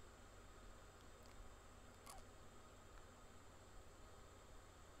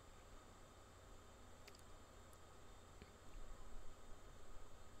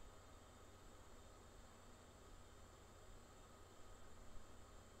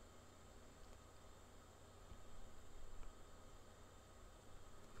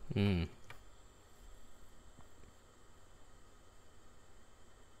 Hmm.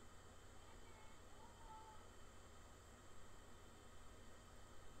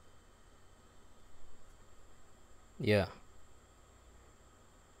 Yeah.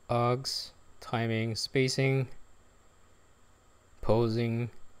 Args, timing, spacing, posing,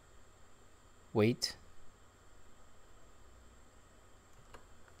 weight,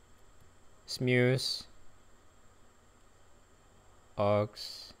 smears,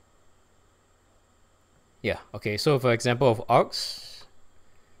 arcs. Yeah, okay, so for example of arcs,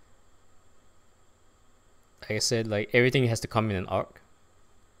 like I said, like everything has to come in an arc.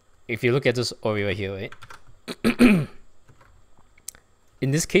 If you look at this over here, right?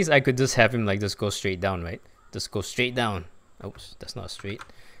 In this case, I could just have him like just go straight down, right? Just go straight down. Oops, that's not straight.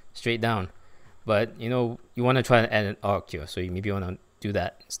 Straight down. But you know, you want to try to add an arc here, so you maybe want to do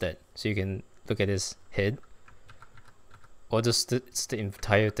that instead. So you can look at his head, or just it's the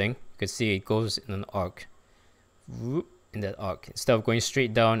entire thing. You can see it goes in an arc. In that arc, instead of going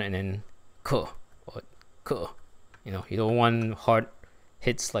straight down and then or you know, you don't want hard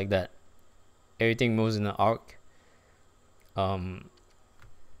hits like that. Everything moves in an arc.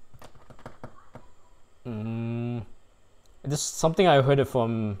 This is something I heard it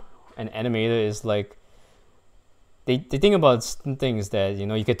from an animator, is like they think about certain things that, you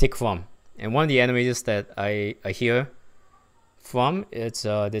know, you could take from. And one of the animators that I hear from, it's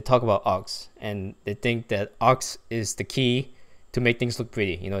they talk about arcs, and they think that arcs is the key to make things look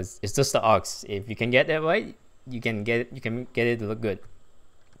pretty. You know, it's just the arcs. If you can get that right, you can get it to look good.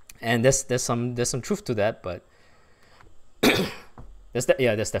 And there's some truth to that, but there's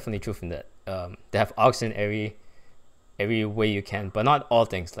definitely truth in that. They have arcs in every way you can, but not all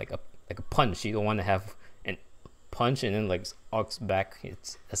things. Like a punch, you don't want to have an punch and then like arcs back.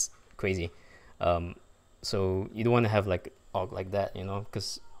 That's crazy. So you don't want to have like arc like that, you know,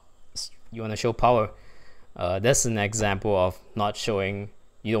 because you want to show power. That's an example of not showing.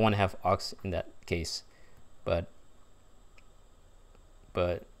 You don't want to have arcs in that case, but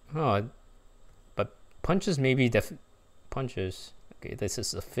punches maybe punches. Okay, this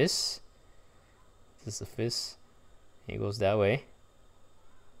is a fist. This is a fist. It goes that way.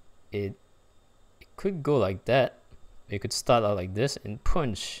 It could go like that. It could start out like this and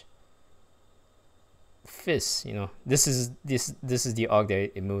punch. Fist, you know. This is the arc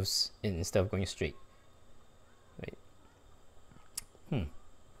that it moves in instead of going straight. Right.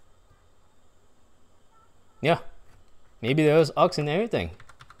 Yeah. Maybe there's arcs in everything.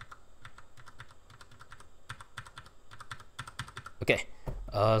 Okay.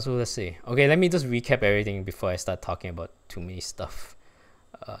 So let's see. Okay, let me just recap everything before I start talking about too many stuff.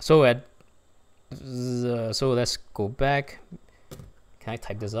 So let's go back. Can I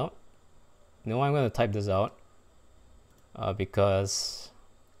type this out? No, I'm gonna type this out because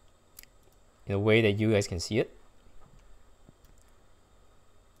in a way that you guys can see it.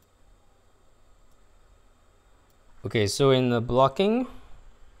 Okay, so in the blocking,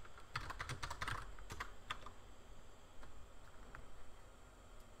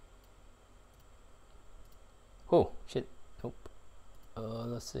 oh shit, nope.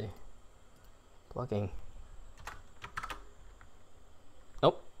 Let's see. Blocking.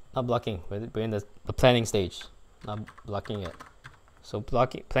 Nope, not blocking. We're in the planning stage, not blocking yet. So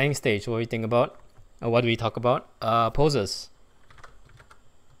planning stage. What do you think about? What do we talk about? Poses.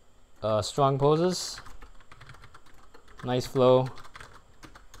 Strong poses. Nice flow.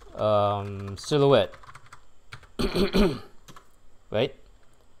 Silhouette. Right.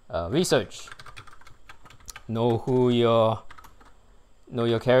 Research. Know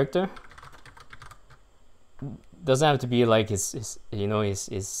your character. Doesn't have to be like his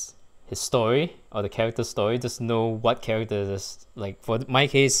story or the character's story. Just know what character is. Like for my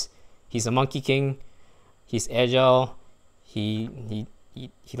case, he's a Monkey King. He's agile. He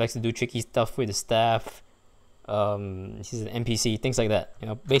likes to do tricky stuff with the staff. He's an NPC, things like that. You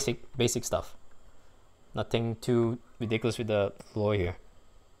know, basic stuff. Nothing too ridiculous with the floor here.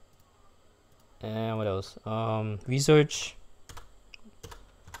 And what else? Research.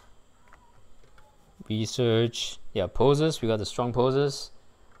 Yeah, poses. We got the strong poses.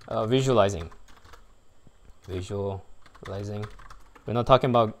 Visualizing. We're not talking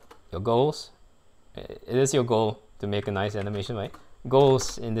about your goals. It is your goal to make a nice animation, right?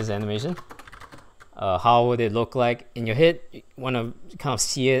 Goals in this animation. How would it look like in your head? You want to kind of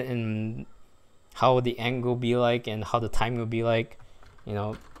see it, and how would the angle be like, and how the timing will be like. You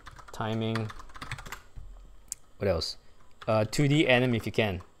know, timing. What else? 2D anim if you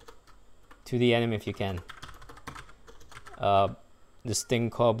can. 2D anim if you can. This thing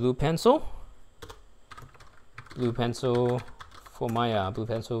called blue pencil. Blue pencil for Maya. Blue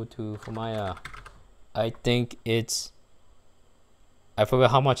pencil for Maya. I think it's, I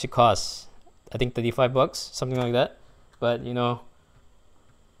forgot how much it costs. I think $35, something like that. But you know,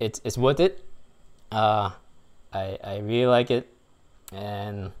 it's worth it. I really like it,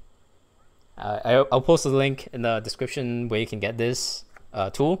 and I'll post a link in the description where you can get this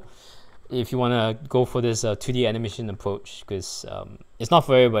tool if you want to go for this 2D animation approach, because it's not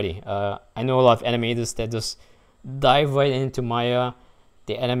for everybody. I know a lot of animators that just dive right into Maya,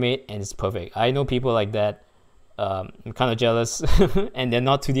 they animate, and it's perfect. I know people like that. I'm kind of jealous. And they're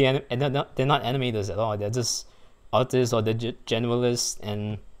not 2D and they're not animators at all. They're just artists, or they're generalists,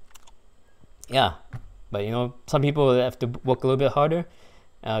 and yeah. But you know, some people have to work a little bit harder.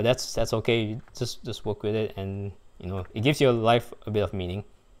 That's okay. You just work with it, and you know, it gives your life a bit of meaning.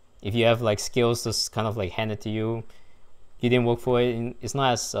 If you have like skills just kind of like handed to you, you didn't work for it, and it's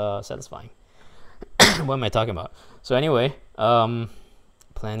not as satisfying. What am I talking about? So anyway,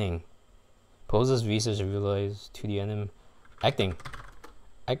 planning, poses, research, visualize, 2D anim, acting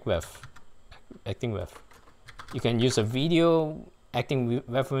ref. You can use a video acting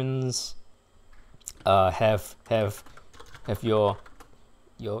reference. Have your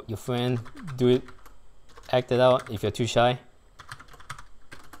friend do it, act it out if you're too shy.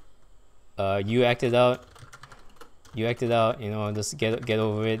 You act it out. You know, just get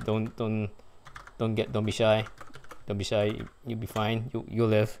over it. Don't be shy. Don't be shy. You'll be fine. You'll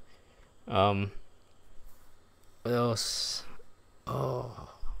live. What else? Oh,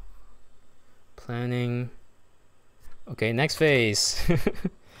 planning. Okay, next phase.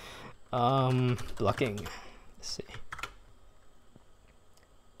 Blocking. Let's see.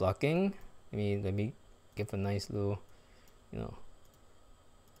 Blocking. Let me give a nice little, you know,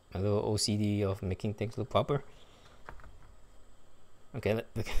 a little OCD of making things look proper. Okay.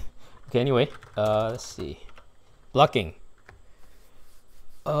 Okay. Anyway, let's see. Blocking.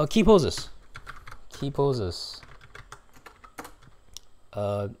 Key poses.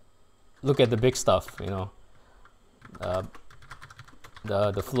 Look at the big stuff. You know.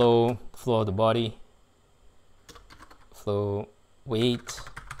 The flow of the body, flow, weight,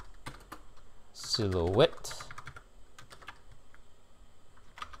 silhouette.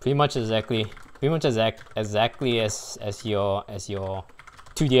 Pretty much exactly as your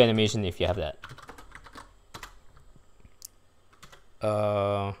 2D animation, if you have that.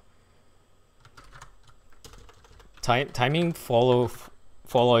 Timing follow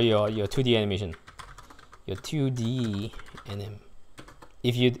your 2D animation. Your 2D anim.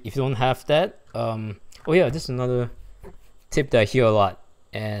 If you don't have that, oh yeah, this is another tip that I hear a lot,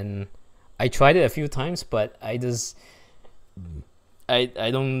 and I tried it a few times, but I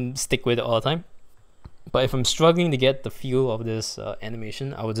don't stick with it all the time. But if I'm struggling to get the feel of this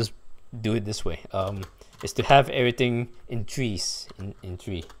animation, I will just do it this way. Is to have everything in trees, in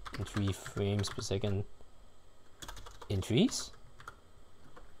 3 frames per second. In trees.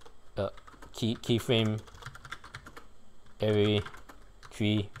 Keyframe every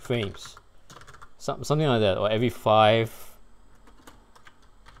 3 frames, something like that, or every 5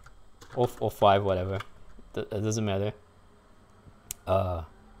 or 5, whatever. It doesn't matter. Yeah,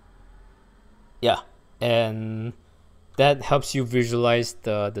 and that helps you visualize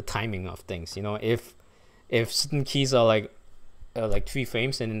the timing of things. You know, if certain keys are like 3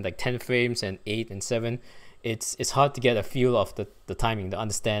 frames, and then like 10 frames and 8 and 7, it's hard to get a feel of the timing, to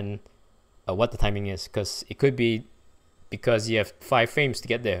understand what the timing is, because it could be because you have 5 frames to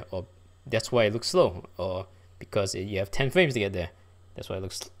get there, or that's why it looks slow, or because you have 10 frames to get there, that's why it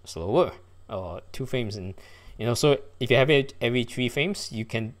looks slower, or 2 frames. And you know, so if you have it every 3 frames, you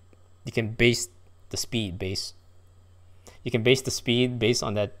can base the speed based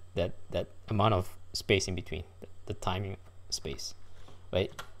on that amount of space in between, the timing space,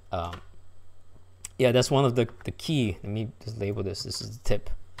 right? Yeah, that's one of the key. Let me just label this. This is the tip.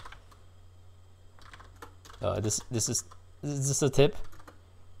 This is a tip.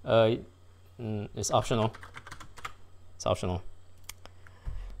 it's optional. It's optional.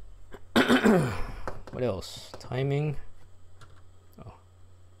 What else? Timing. Oh,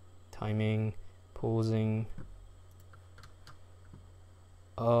 timing, posing.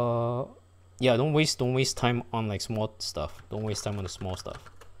 Yeah, don't waste time on like small stuff. Don't waste time on the small stuff.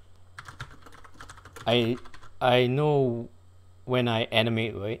 I know when I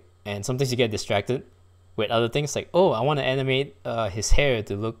animate, right, and sometimes you get distracted with other things like, oh, I want to animate his hair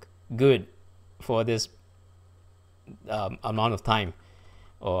to look good for this amount of time,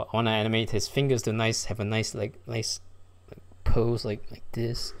 or I want to animate his fingers to have a nice pose like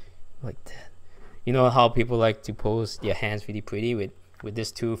this, like that. You know how people like to pose their hands really pretty with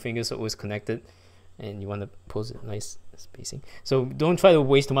these two fingers always connected, and you want to pose it nice spacing. So don't try to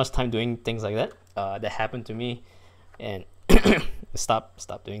waste too much time doing things like that. That happened to me, and stop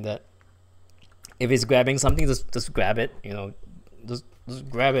doing that. If it's grabbing something, just grab it. You know, just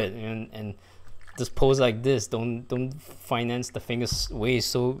grab it and just pose like this. Don't finance the fingers way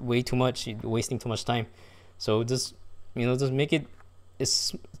too much. You're wasting too much time. So just make it.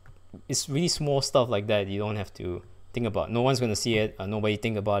 It's really small stuff like that. You don't have to think about. No one's gonna see it. Nobody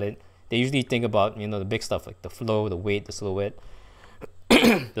think about it. They usually think about the big stuff like the flow, the weight, the silhouette,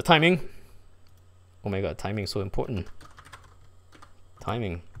 the timing. Oh my god, timing is so important.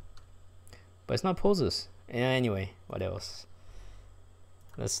 Timing, but it's not poses. Anyway, what else?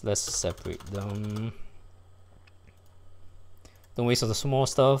 Let's separate them. Don't waste on the small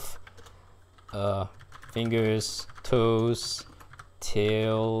stuff. Fingers, toes,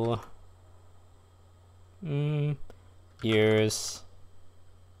 tail, ears,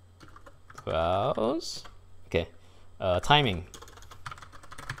 brows. Okay. Timing.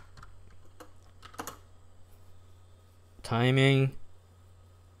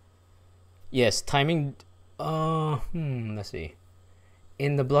 Yes, timing. Let's see.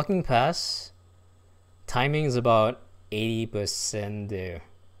 In the blocking pass, timing is about 80% there.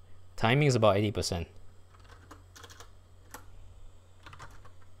 Timing is about 80%.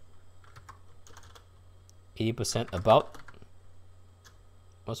 About.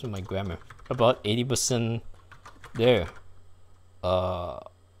 What's with my grammar? About 80% there.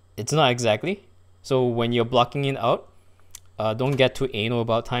 It's not exactly. So when you're blocking it out, don't get too anal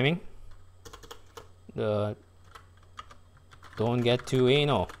about timing. Don't get too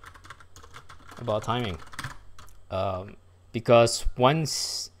anal about timing, because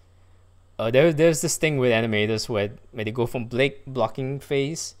once there's this thing with animators where they go from blocking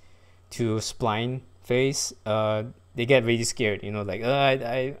phase to spline phase, they get really scared. Like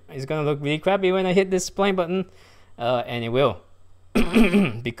it's gonna look really crappy when I hit this spline button, and it will,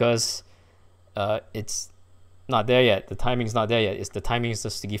 because it's not there yet. The timing's not there yet. The timing is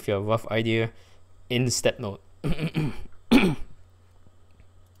just to give you a rough idea in the step note.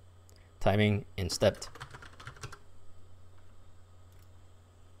 Timing in stepped.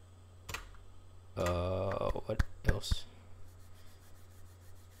 What else?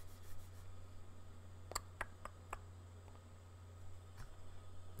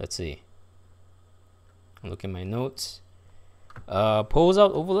 Let's see. Look at my notes. Pulls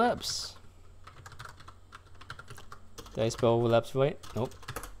out overlaps. Did I spell overlaps right? Nope.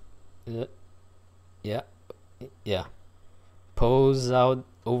 Yeah. Pose out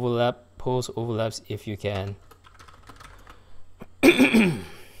overlap. Pose overlaps if you can.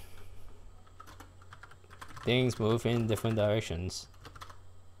 Things move in different directions.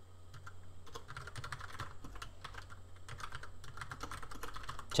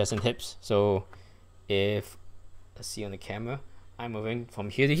 Chest and hips. So if, let's see on the camera, I'm moving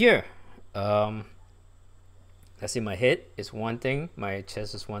from here to here. Let's see, my head is one thing, my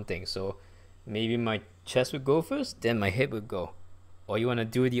chest is one thing. So maybe my chest would go first, then my head would go. Or you want to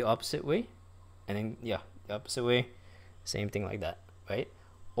do it the opposite way, and then the opposite way, same thing like that, right?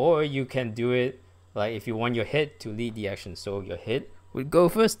 Or you can do it like if you want your head to lead the action, so your head would go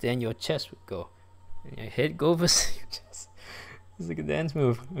first, then your chest would go, and your head go first, your chest. It's like a dance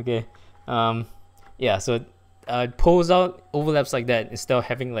move. Okay. So pose out overlaps like that instead of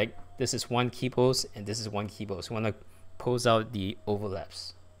having like this is one key pose and this is one key pose. You want to pose out the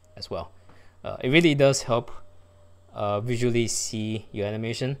overlaps as well. It really does help visually see your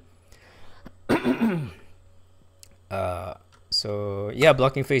animation. So yeah,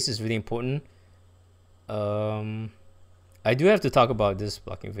 blocking phase is really important. I do have to talk about this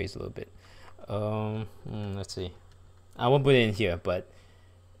blocking phase a little bit. Let's see. I won't put it in here, but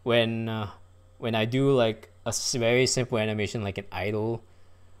when I do like a very simple animation like an idle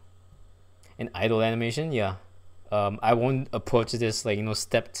animation, I won't approach this like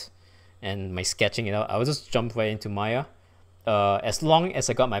stepped and my sketching it out. I will just jump right into Maya as long as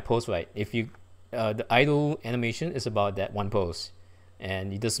I got my pose right. If you the idle animation is about that one pose,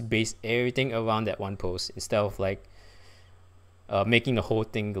 and you just base everything around that one pose instead of like making the whole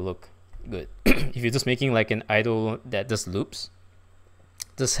thing look good. If you're just making like an idle that just loops,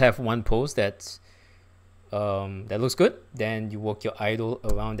 just have one pose that looks good, then you work your idle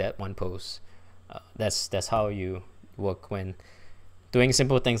around that one pose. That's how you work when doing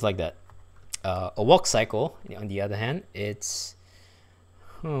simple things like that. A walk cycle, on the other hand,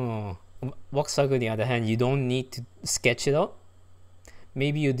 walk cycle. On the other hand, you don't need to sketch it out.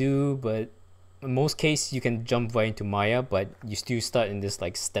 Maybe you do, but in most cases you can jump right into Maya, but you still start in this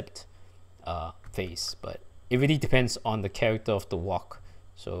like stepped phase. But it really depends on the character of the walk.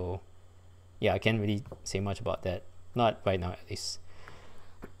 So yeah, I can't really say much about that. Not right now, at least.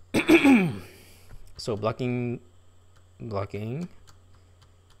 So blocking.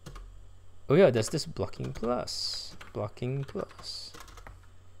 Oh yeah, there's this blocking plus.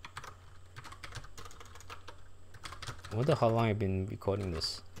 I wonder how long I've been recording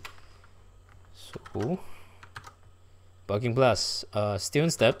this. So blocking plus, still in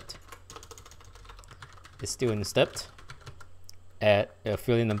stepped. It's still in stepped. At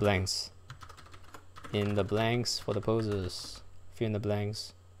fill in the blanks. In the blanks for the poses. Fill in the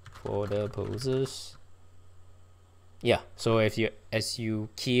blanks for the poses. Yeah. So as you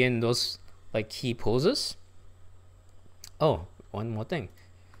key in those like key poses. Oh, one more thing.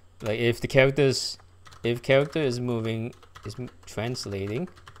 Like if character is moving, is translating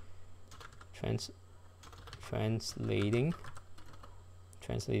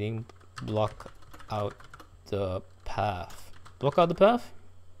block out the path. Block out the path?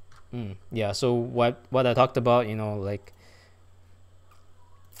 Yeah, so what I talked about, like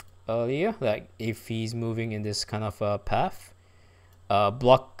earlier, like if he's moving in this kind of path,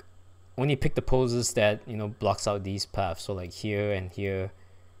 block, only pick the poses that blocks out these paths. So like here and here,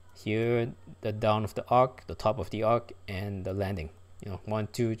 the down of the arc, the top of the arc, and the landing. 1,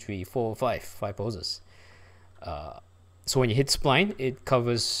 2, 3, 4, 5 poses. So when you hit spline, it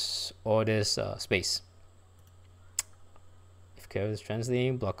covers all this space. If character is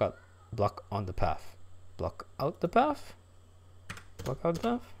translating, block on the path. Block out the path. Yeah,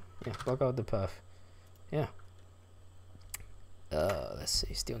 block out the path. Yeah. Let's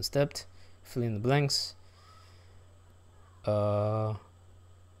see, still unstepped. Fill in the blanks.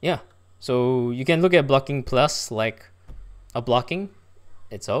 Yeah. So you can look at blocking plus like a blocking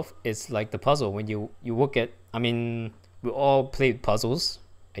itself. It's like the puzzle. When you look at, we all played puzzles,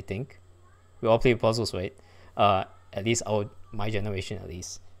 I think. We all played puzzles, right? At least my generation, at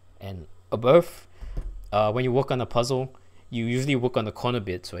least. And above, when you work on a puzzle, you usually work on the corner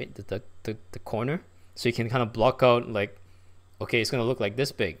bits, right? The corner. So you can kind of block out like, okay, it's gonna look like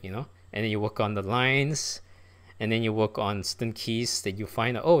this big, and then you work on the lines, and then you work on certain keys that you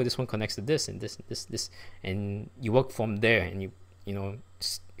find out, oh, this one connects to this and this and this, and you work from there, and you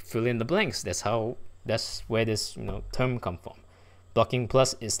fill in the blanks. That's where this term come from. Blocking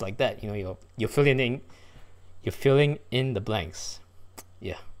plus is like that. You're filling in the blanks.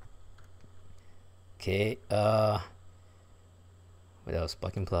 Yeah. Okay. What else?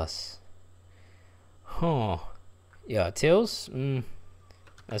 Blocking plus. Yeah, tails.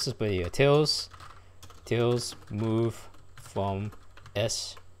 Let's just put it here. Tails move from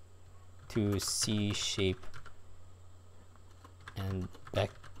S to C shape and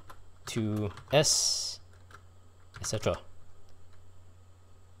back to S, etc.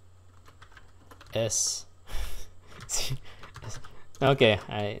 S. Okay,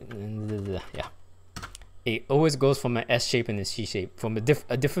 yeah. It always goes from an S shape and a C shape, from a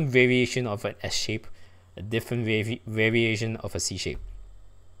different variation of an S shape, a different variation of a C shape.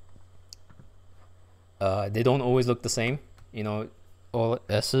 They don't always look the same, all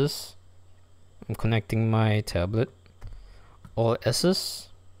S's. I'm connecting my tablet. All S's,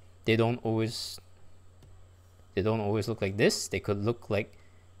 they don't always look like this. They could look like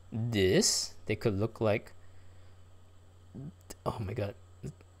this. They could look like, oh my god,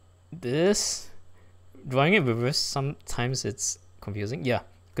 this. Drawing it reverse, sometimes it's confusing. Yeah,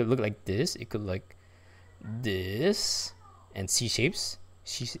 it could look like this. It could like this, and C shapes.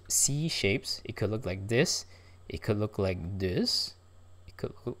 C shapes. It could look like this. It could look like this. It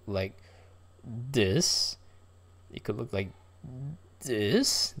could look like this. It could look like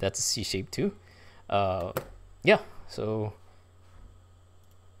this. That's a C shape too. Yeah. So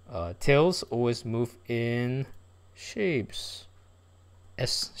tails always move in shapes.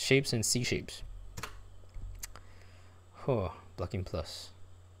 S shapes and C shapes. Blocking plus.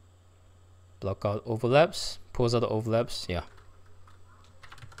 Block out overlaps. Pose out the overlaps. Yeah.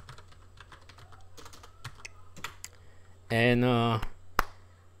 And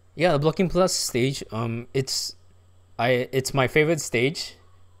yeah, the blocking plus stage, it's my favorite stage.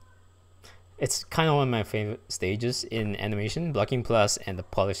 It's kind of one of my favorite stages in animation, blocking plus and the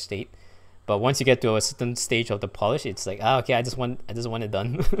polish state. But once you get to a certain stage of the polish, it's like, okay, I just want it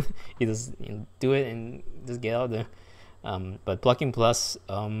done. You just do it and just get out there. But blocking plus,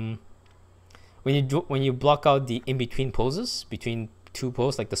 when you block out the in between poses between two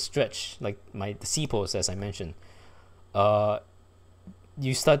poses, like the stretch, like the C pose as I mentioned,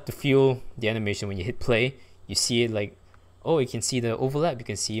 you start to feel the animation when you hit play. You see it like, oh, you can see the overlap. You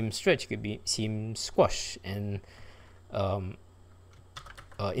can see him stretch. You can see him squash, and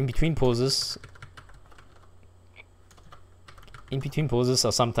in between poses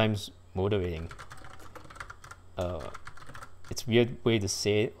are sometimes motivating. It's a weird way to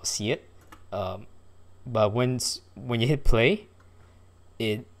see it, but when you hit play,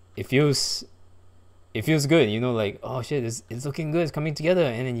 it feels good, you know, like, oh shit, it's looking good, it's coming together,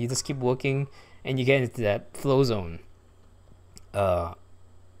 and then you just keep working and you get into that flow zone. You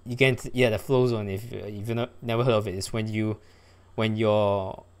get into, the flow zone. If you've never heard of it, it's when your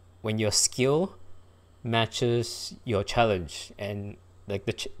skill matches your challenge, and like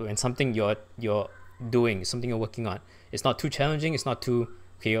when something you're doing, something you're working on, it's not too challenging, it's not too,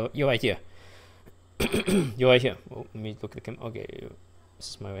 okay, you're right here. You're right here. Oh, let me look at the camera. Okay, this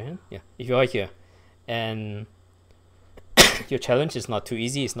is my right hand. Yeah, if you're right here and your challenge is not too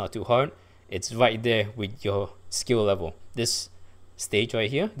easy, it's not too hard, it's right there with your skill level. This stage right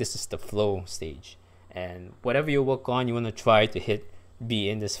here, this is the flow stage, and whatever you work on, you want to try to be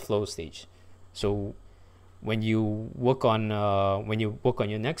in this flow stage. So when you work on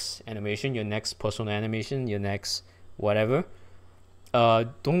your next animation, your next personal animation, your next whatever,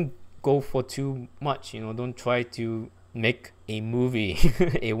 don't go for too much, you know. Don't try to make a movie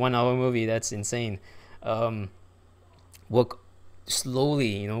a 1 hour movie. That's insane. Work slowly,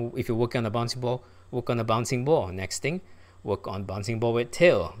 you know. If you're working on a bouncing ball, work on a bouncing ball. Next thing, work on bouncing ball with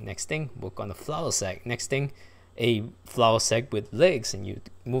tail. Next thing, work on a flower sack. Next thing, a flower sack with legs, and you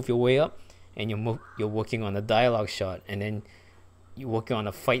move your way up, and you're working on a dialogue shot, and then you're working on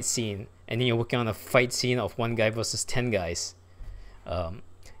a fight scene, and then you're working on a fight scene of 1 guy versus 10 guys.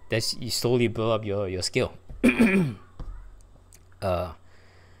 That's, you slowly build up your skill.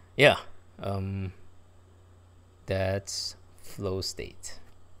 That's flow state,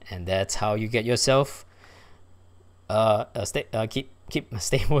 and that's how you get yourself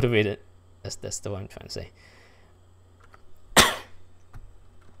stay motivated. That's the one I'm trying to say. I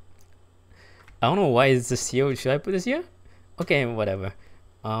don't know why is this here. Should I put this here? Okay, whatever.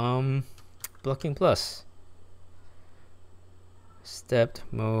 Blocking plus. Stepped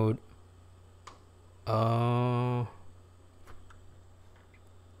mode.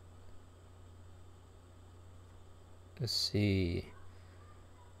 Let's see.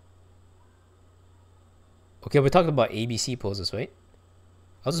 Okay, we talked about ABC poses, right?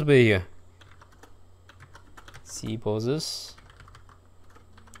 I'll just put it here. C poses.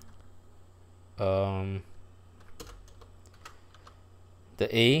 The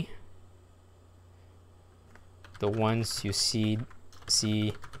A, the ones you see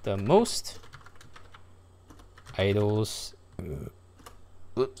the most. Idols.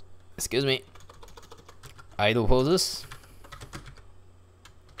 Oops, excuse me. Idol poses.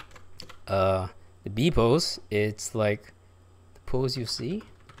 The B pose, it's like the pose you see,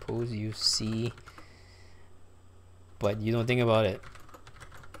 but you don't think about it.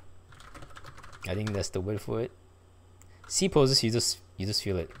 I think that's the word for it. C poses, you just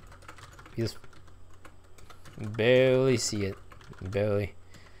feel it. You just barely see it, barely.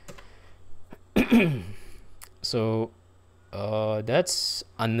 So that's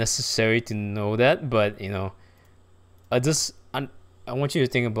unnecessary to know that, but you know, I want you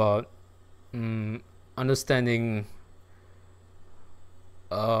to think about understanding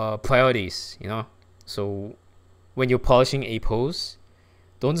priorities, you know. So when you're polishing a pose,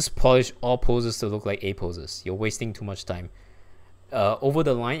 don't just polish all poses to look like A poses. You're wasting too much time. Over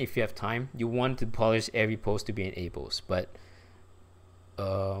the line, if you have time, you want to polish every pose to be an A pose, but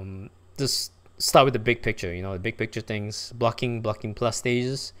just start with the big picture, you know, the big picture things. Blocking plus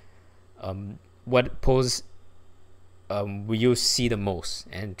stages. What pose will you see the most,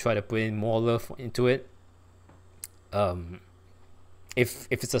 and try to put in more love into it. If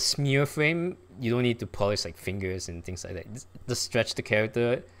it's a smear frame, you don't need to polish like fingers and things like that. Just stretch the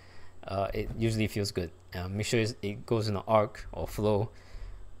character. It usually feels good. Make sure it goes in an arc or flow.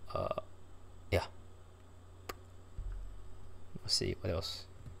 Yeah. Let's see what else.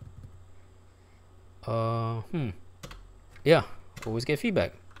 Yeah. Always get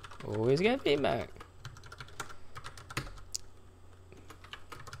feedback.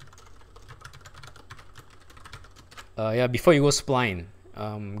 Yeah, before you go spline,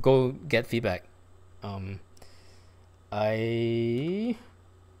 go get feedback. Um, I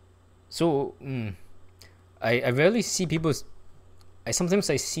so I rarely see people's. Sometimes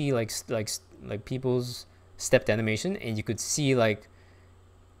I see like people's stepped animation, and you could see like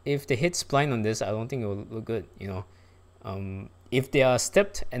if they hit spline on this, I don't think it will look good. You know, if their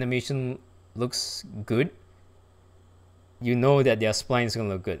stepped animation looks good, you know that their spline is gonna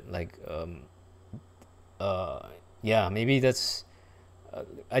look good. Like yeah, maybe that's.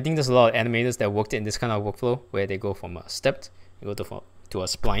 I think there's a lot of animators that worked in this kind of workflow where they go from a stepped, you go to a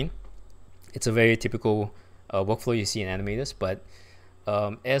spline. It's a very typical workflow you see in animators, but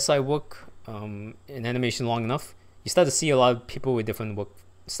as I work in animation long enough, you start to see a lot of people with different work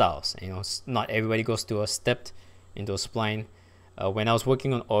styles. You know, not everybody goes to a stepped into a spline. When I was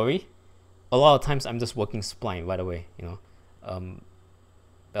working on Ori, a lot of times I'm just working spline right away. You know,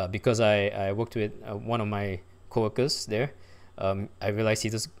 because I worked with one of my coworkers there. I realized he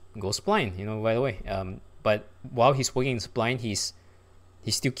just goes spline, you know, right away. But while he's working in spline, he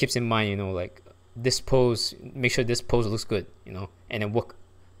still keeps in mind, you know, like this pose, make sure this pose looks good, you know, and then work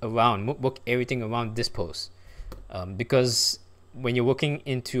everything around this pose. Because when you're working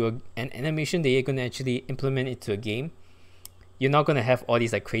into an animation that you're going to actually implement into a game, you're not going to have all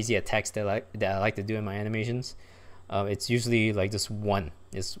these like crazy attacks that I like to do in my animations. It's usually like just one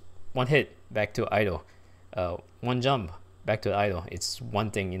hit back to idle, one jump back to idle. It's one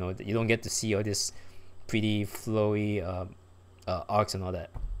thing, you know, you don't get to see all this pretty flowy arcs and all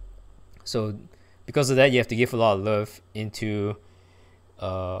that. So because of that, you have to give a lot of love into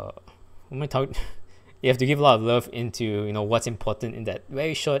what am I talking? You have to give a lot of love into, you know, what's important in that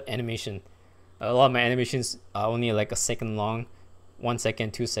very short animation. A lot of my animations are only like a second long, 1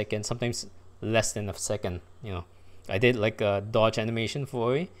 second, 2 seconds, sometimes less than a second. You know, I did like a dodge animation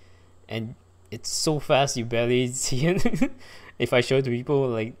for it, and it's so fast you barely see it. If I show it to people,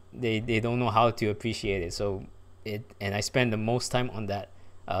 like they don't know how to appreciate it. So and I spend the most time on that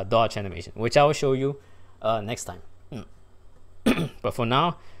dodge animation, which I will show you next time. But for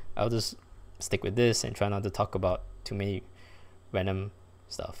now, I'll just stick with this and try not to talk about too many random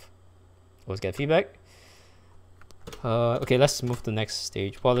stuff. Let's get feedback. Okay, let's move to the next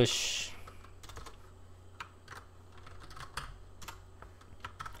stage. Polish.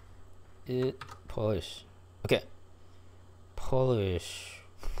 Polish. Okay. Polish.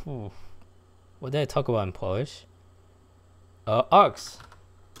 What did I talk about in polish? Arcs.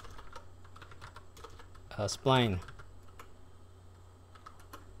 Spline.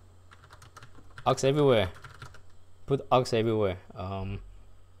 Arcs everywhere. Put arcs everywhere.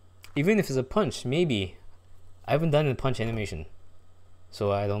 Even if it's a punch, maybe. I haven't done a punch animation,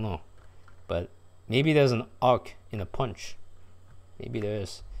 so I don't know. But maybe there's an arc in a punch. Maybe there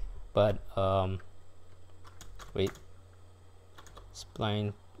is. But wait.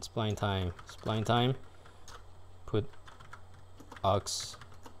 Spline time. Put arcs.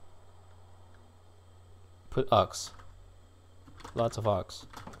 Lots of arcs.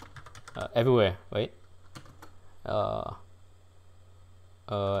 Everywhere, right?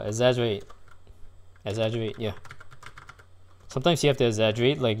 Exaggerate, yeah. Sometimes you have to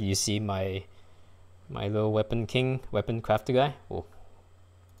exaggerate, like you see my little weapon crafter guy. Oh.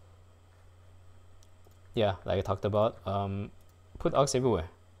 Yeah, like I talked about. Put arcs everywhere.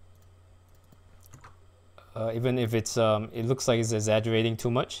 Even if it's it looks like it's exaggerating too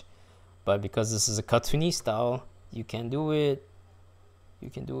much, but because this is a cartoony style, you can do it.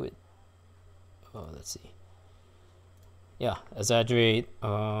 Oh, let's see. Yeah, exaggerate.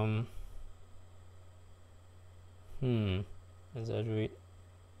 Exaggerate.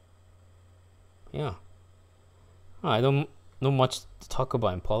 Yeah. Oh, I don't know much to talk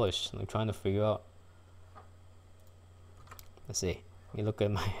about in polish. I'm trying to figure out. Let's see. Let me look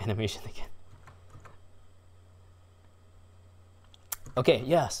at my animation again. Okay,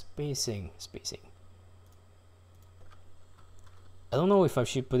 yeah, spacing. I don't know if I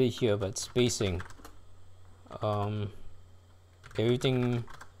should put it here, but spacing. Everything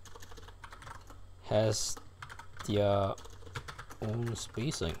has their own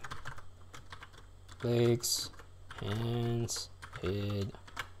spacing. Legs, hands, head.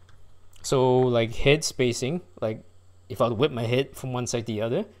 So like head spacing, like if I whip my head from one side to the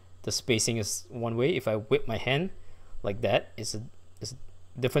other, the spacing is one way. If I whip my hand like that, it's a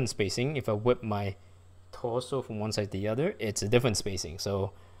different spacing. If I whip my torso from one side to the other, it's a different spacing.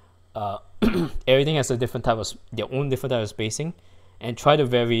 So everything has a different type of their own different type of spacing, and try to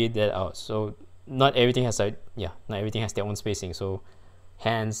vary that out. So not everything has not everything has their own spacing. So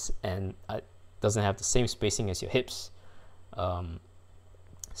hands and doesn't have the same spacing as your hips,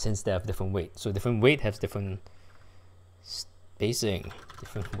 since they have different weight. So different weight has different Spacing,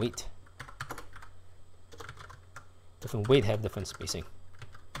 different weight. Different weight have different spacing.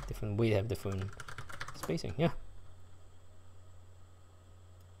 Different weight have different spacing. Yeah.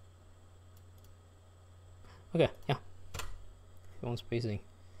 Okay. Yeah. Phone spacing.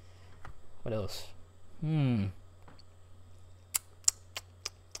 What else?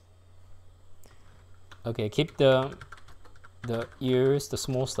 Okay. Keep the ears, the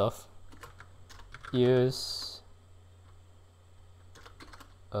small stuff. Ears.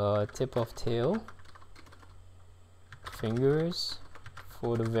 Tip of tail. Fingers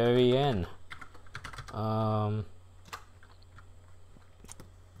for the very end. I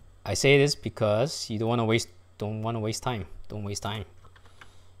say this because you don't want to waste time. Don't waste time.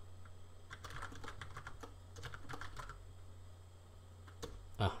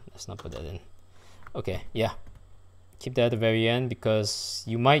 Let's not put that in. Okay, yeah. Keep that at the very end because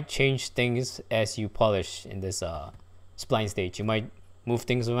you might change things as you polish in this spline stage. You might move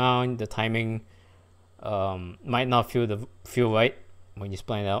things around. The timing might not feel right when you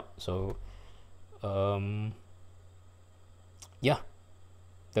spline out. So yeah,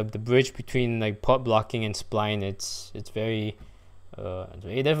 the bridge between like pot blocking and spline, it's very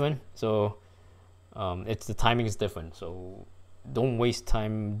different. So it's the timing is different. So don't waste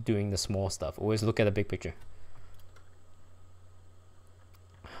time doing the small stuff. Always look at the big picture.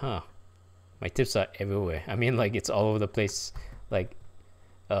 My tips are everywhere. I mean, like, it's all over the place. Like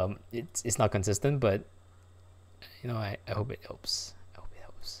it's not consistent, but you know, I hope it helps. I hope it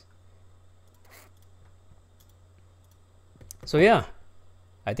helps. So yeah,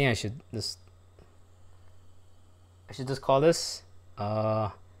 I think I should just call this.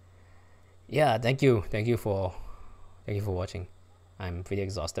 Yeah, thank you for watching. I'm pretty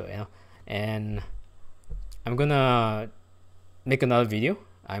exhausted right now, and I'm gonna make another video.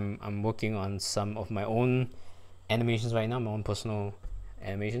 I'm working on some of my own animations right now, my own personal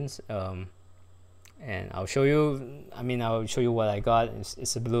animations, and I'll show you. I'll show you what I got.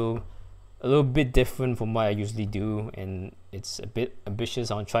 It's a little bit different from what I usually do, and it's a bit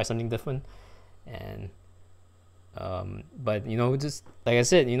ambitious. I want to try something different, and but you know, just like I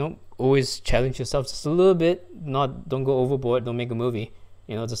said, you know, always challenge yourself just a little bit. Don't go overboard. Don't make a movie.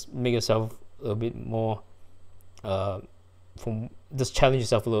 You know, just make yourself a little bit more. Just challenge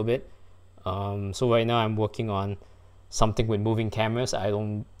yourself a little bit. So right now I'm working on something with moving cameras. I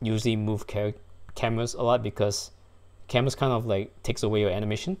don't usually move cameras a lot because cameras kind of like takes away your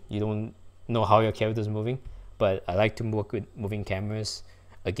animation. You don't know how your character is moving, but I like to work with moving cameras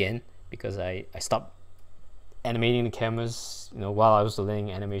again because I stopped animating the cameras, you know, while I was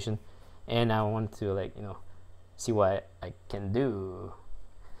learning animation, and I want to, like, you know, see what I can do.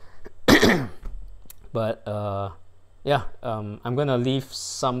 But yeah, I'm gonna leave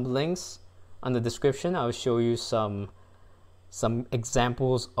some links on the description. I'll show you some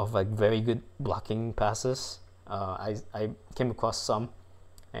examples of like very good blocking passes. I came across some,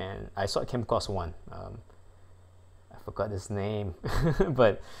 and I came across one. I forgot his name,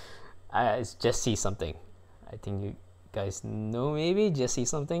 but it's Jesse something. I think you guys know, maybe Jesse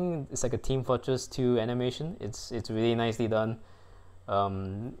something. It's like a Team Fortress 2 animation. It's really nicely done.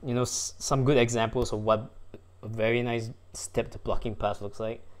 You know, some good examples of what a very nice stepped blocking pass looks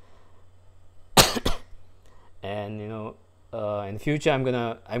like. And you know, in the future, I'm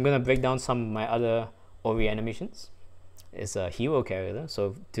gonna break down some of my other Ori animations. It's a hero character.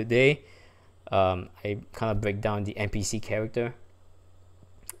 So today, I kind of break down the NPC character.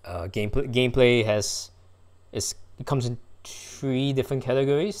 Gameplay it comes in 3 different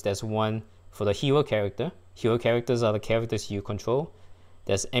categories. There's one for the hero character. Hero characters are the characters you control.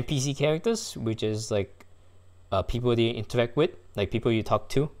 There's NPC characters, which is like people that you interact with, like people you talk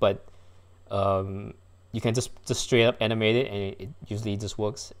to, but you can just straight up animate it, and it usually just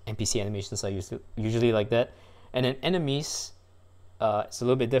works. NPC animations are usually like that. And then enemies, it's a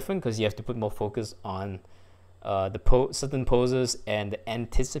little bit different because you have to put more focus on certain poses and the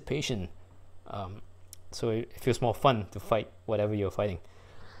anticipation. So it feels more fun to fight whatever you're fighting.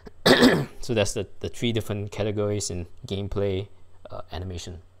 So that's the 3 different categories in gameplay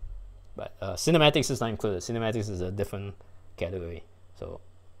animation. But cinematics is not included. Cinematics is a different category. So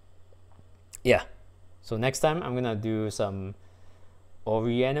yeah. So next time I'm gonna do some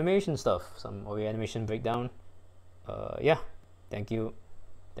Ori animation stuff, some Ori animation breakdown. Yeah. Thank you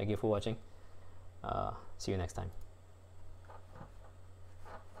for watching. See you next time.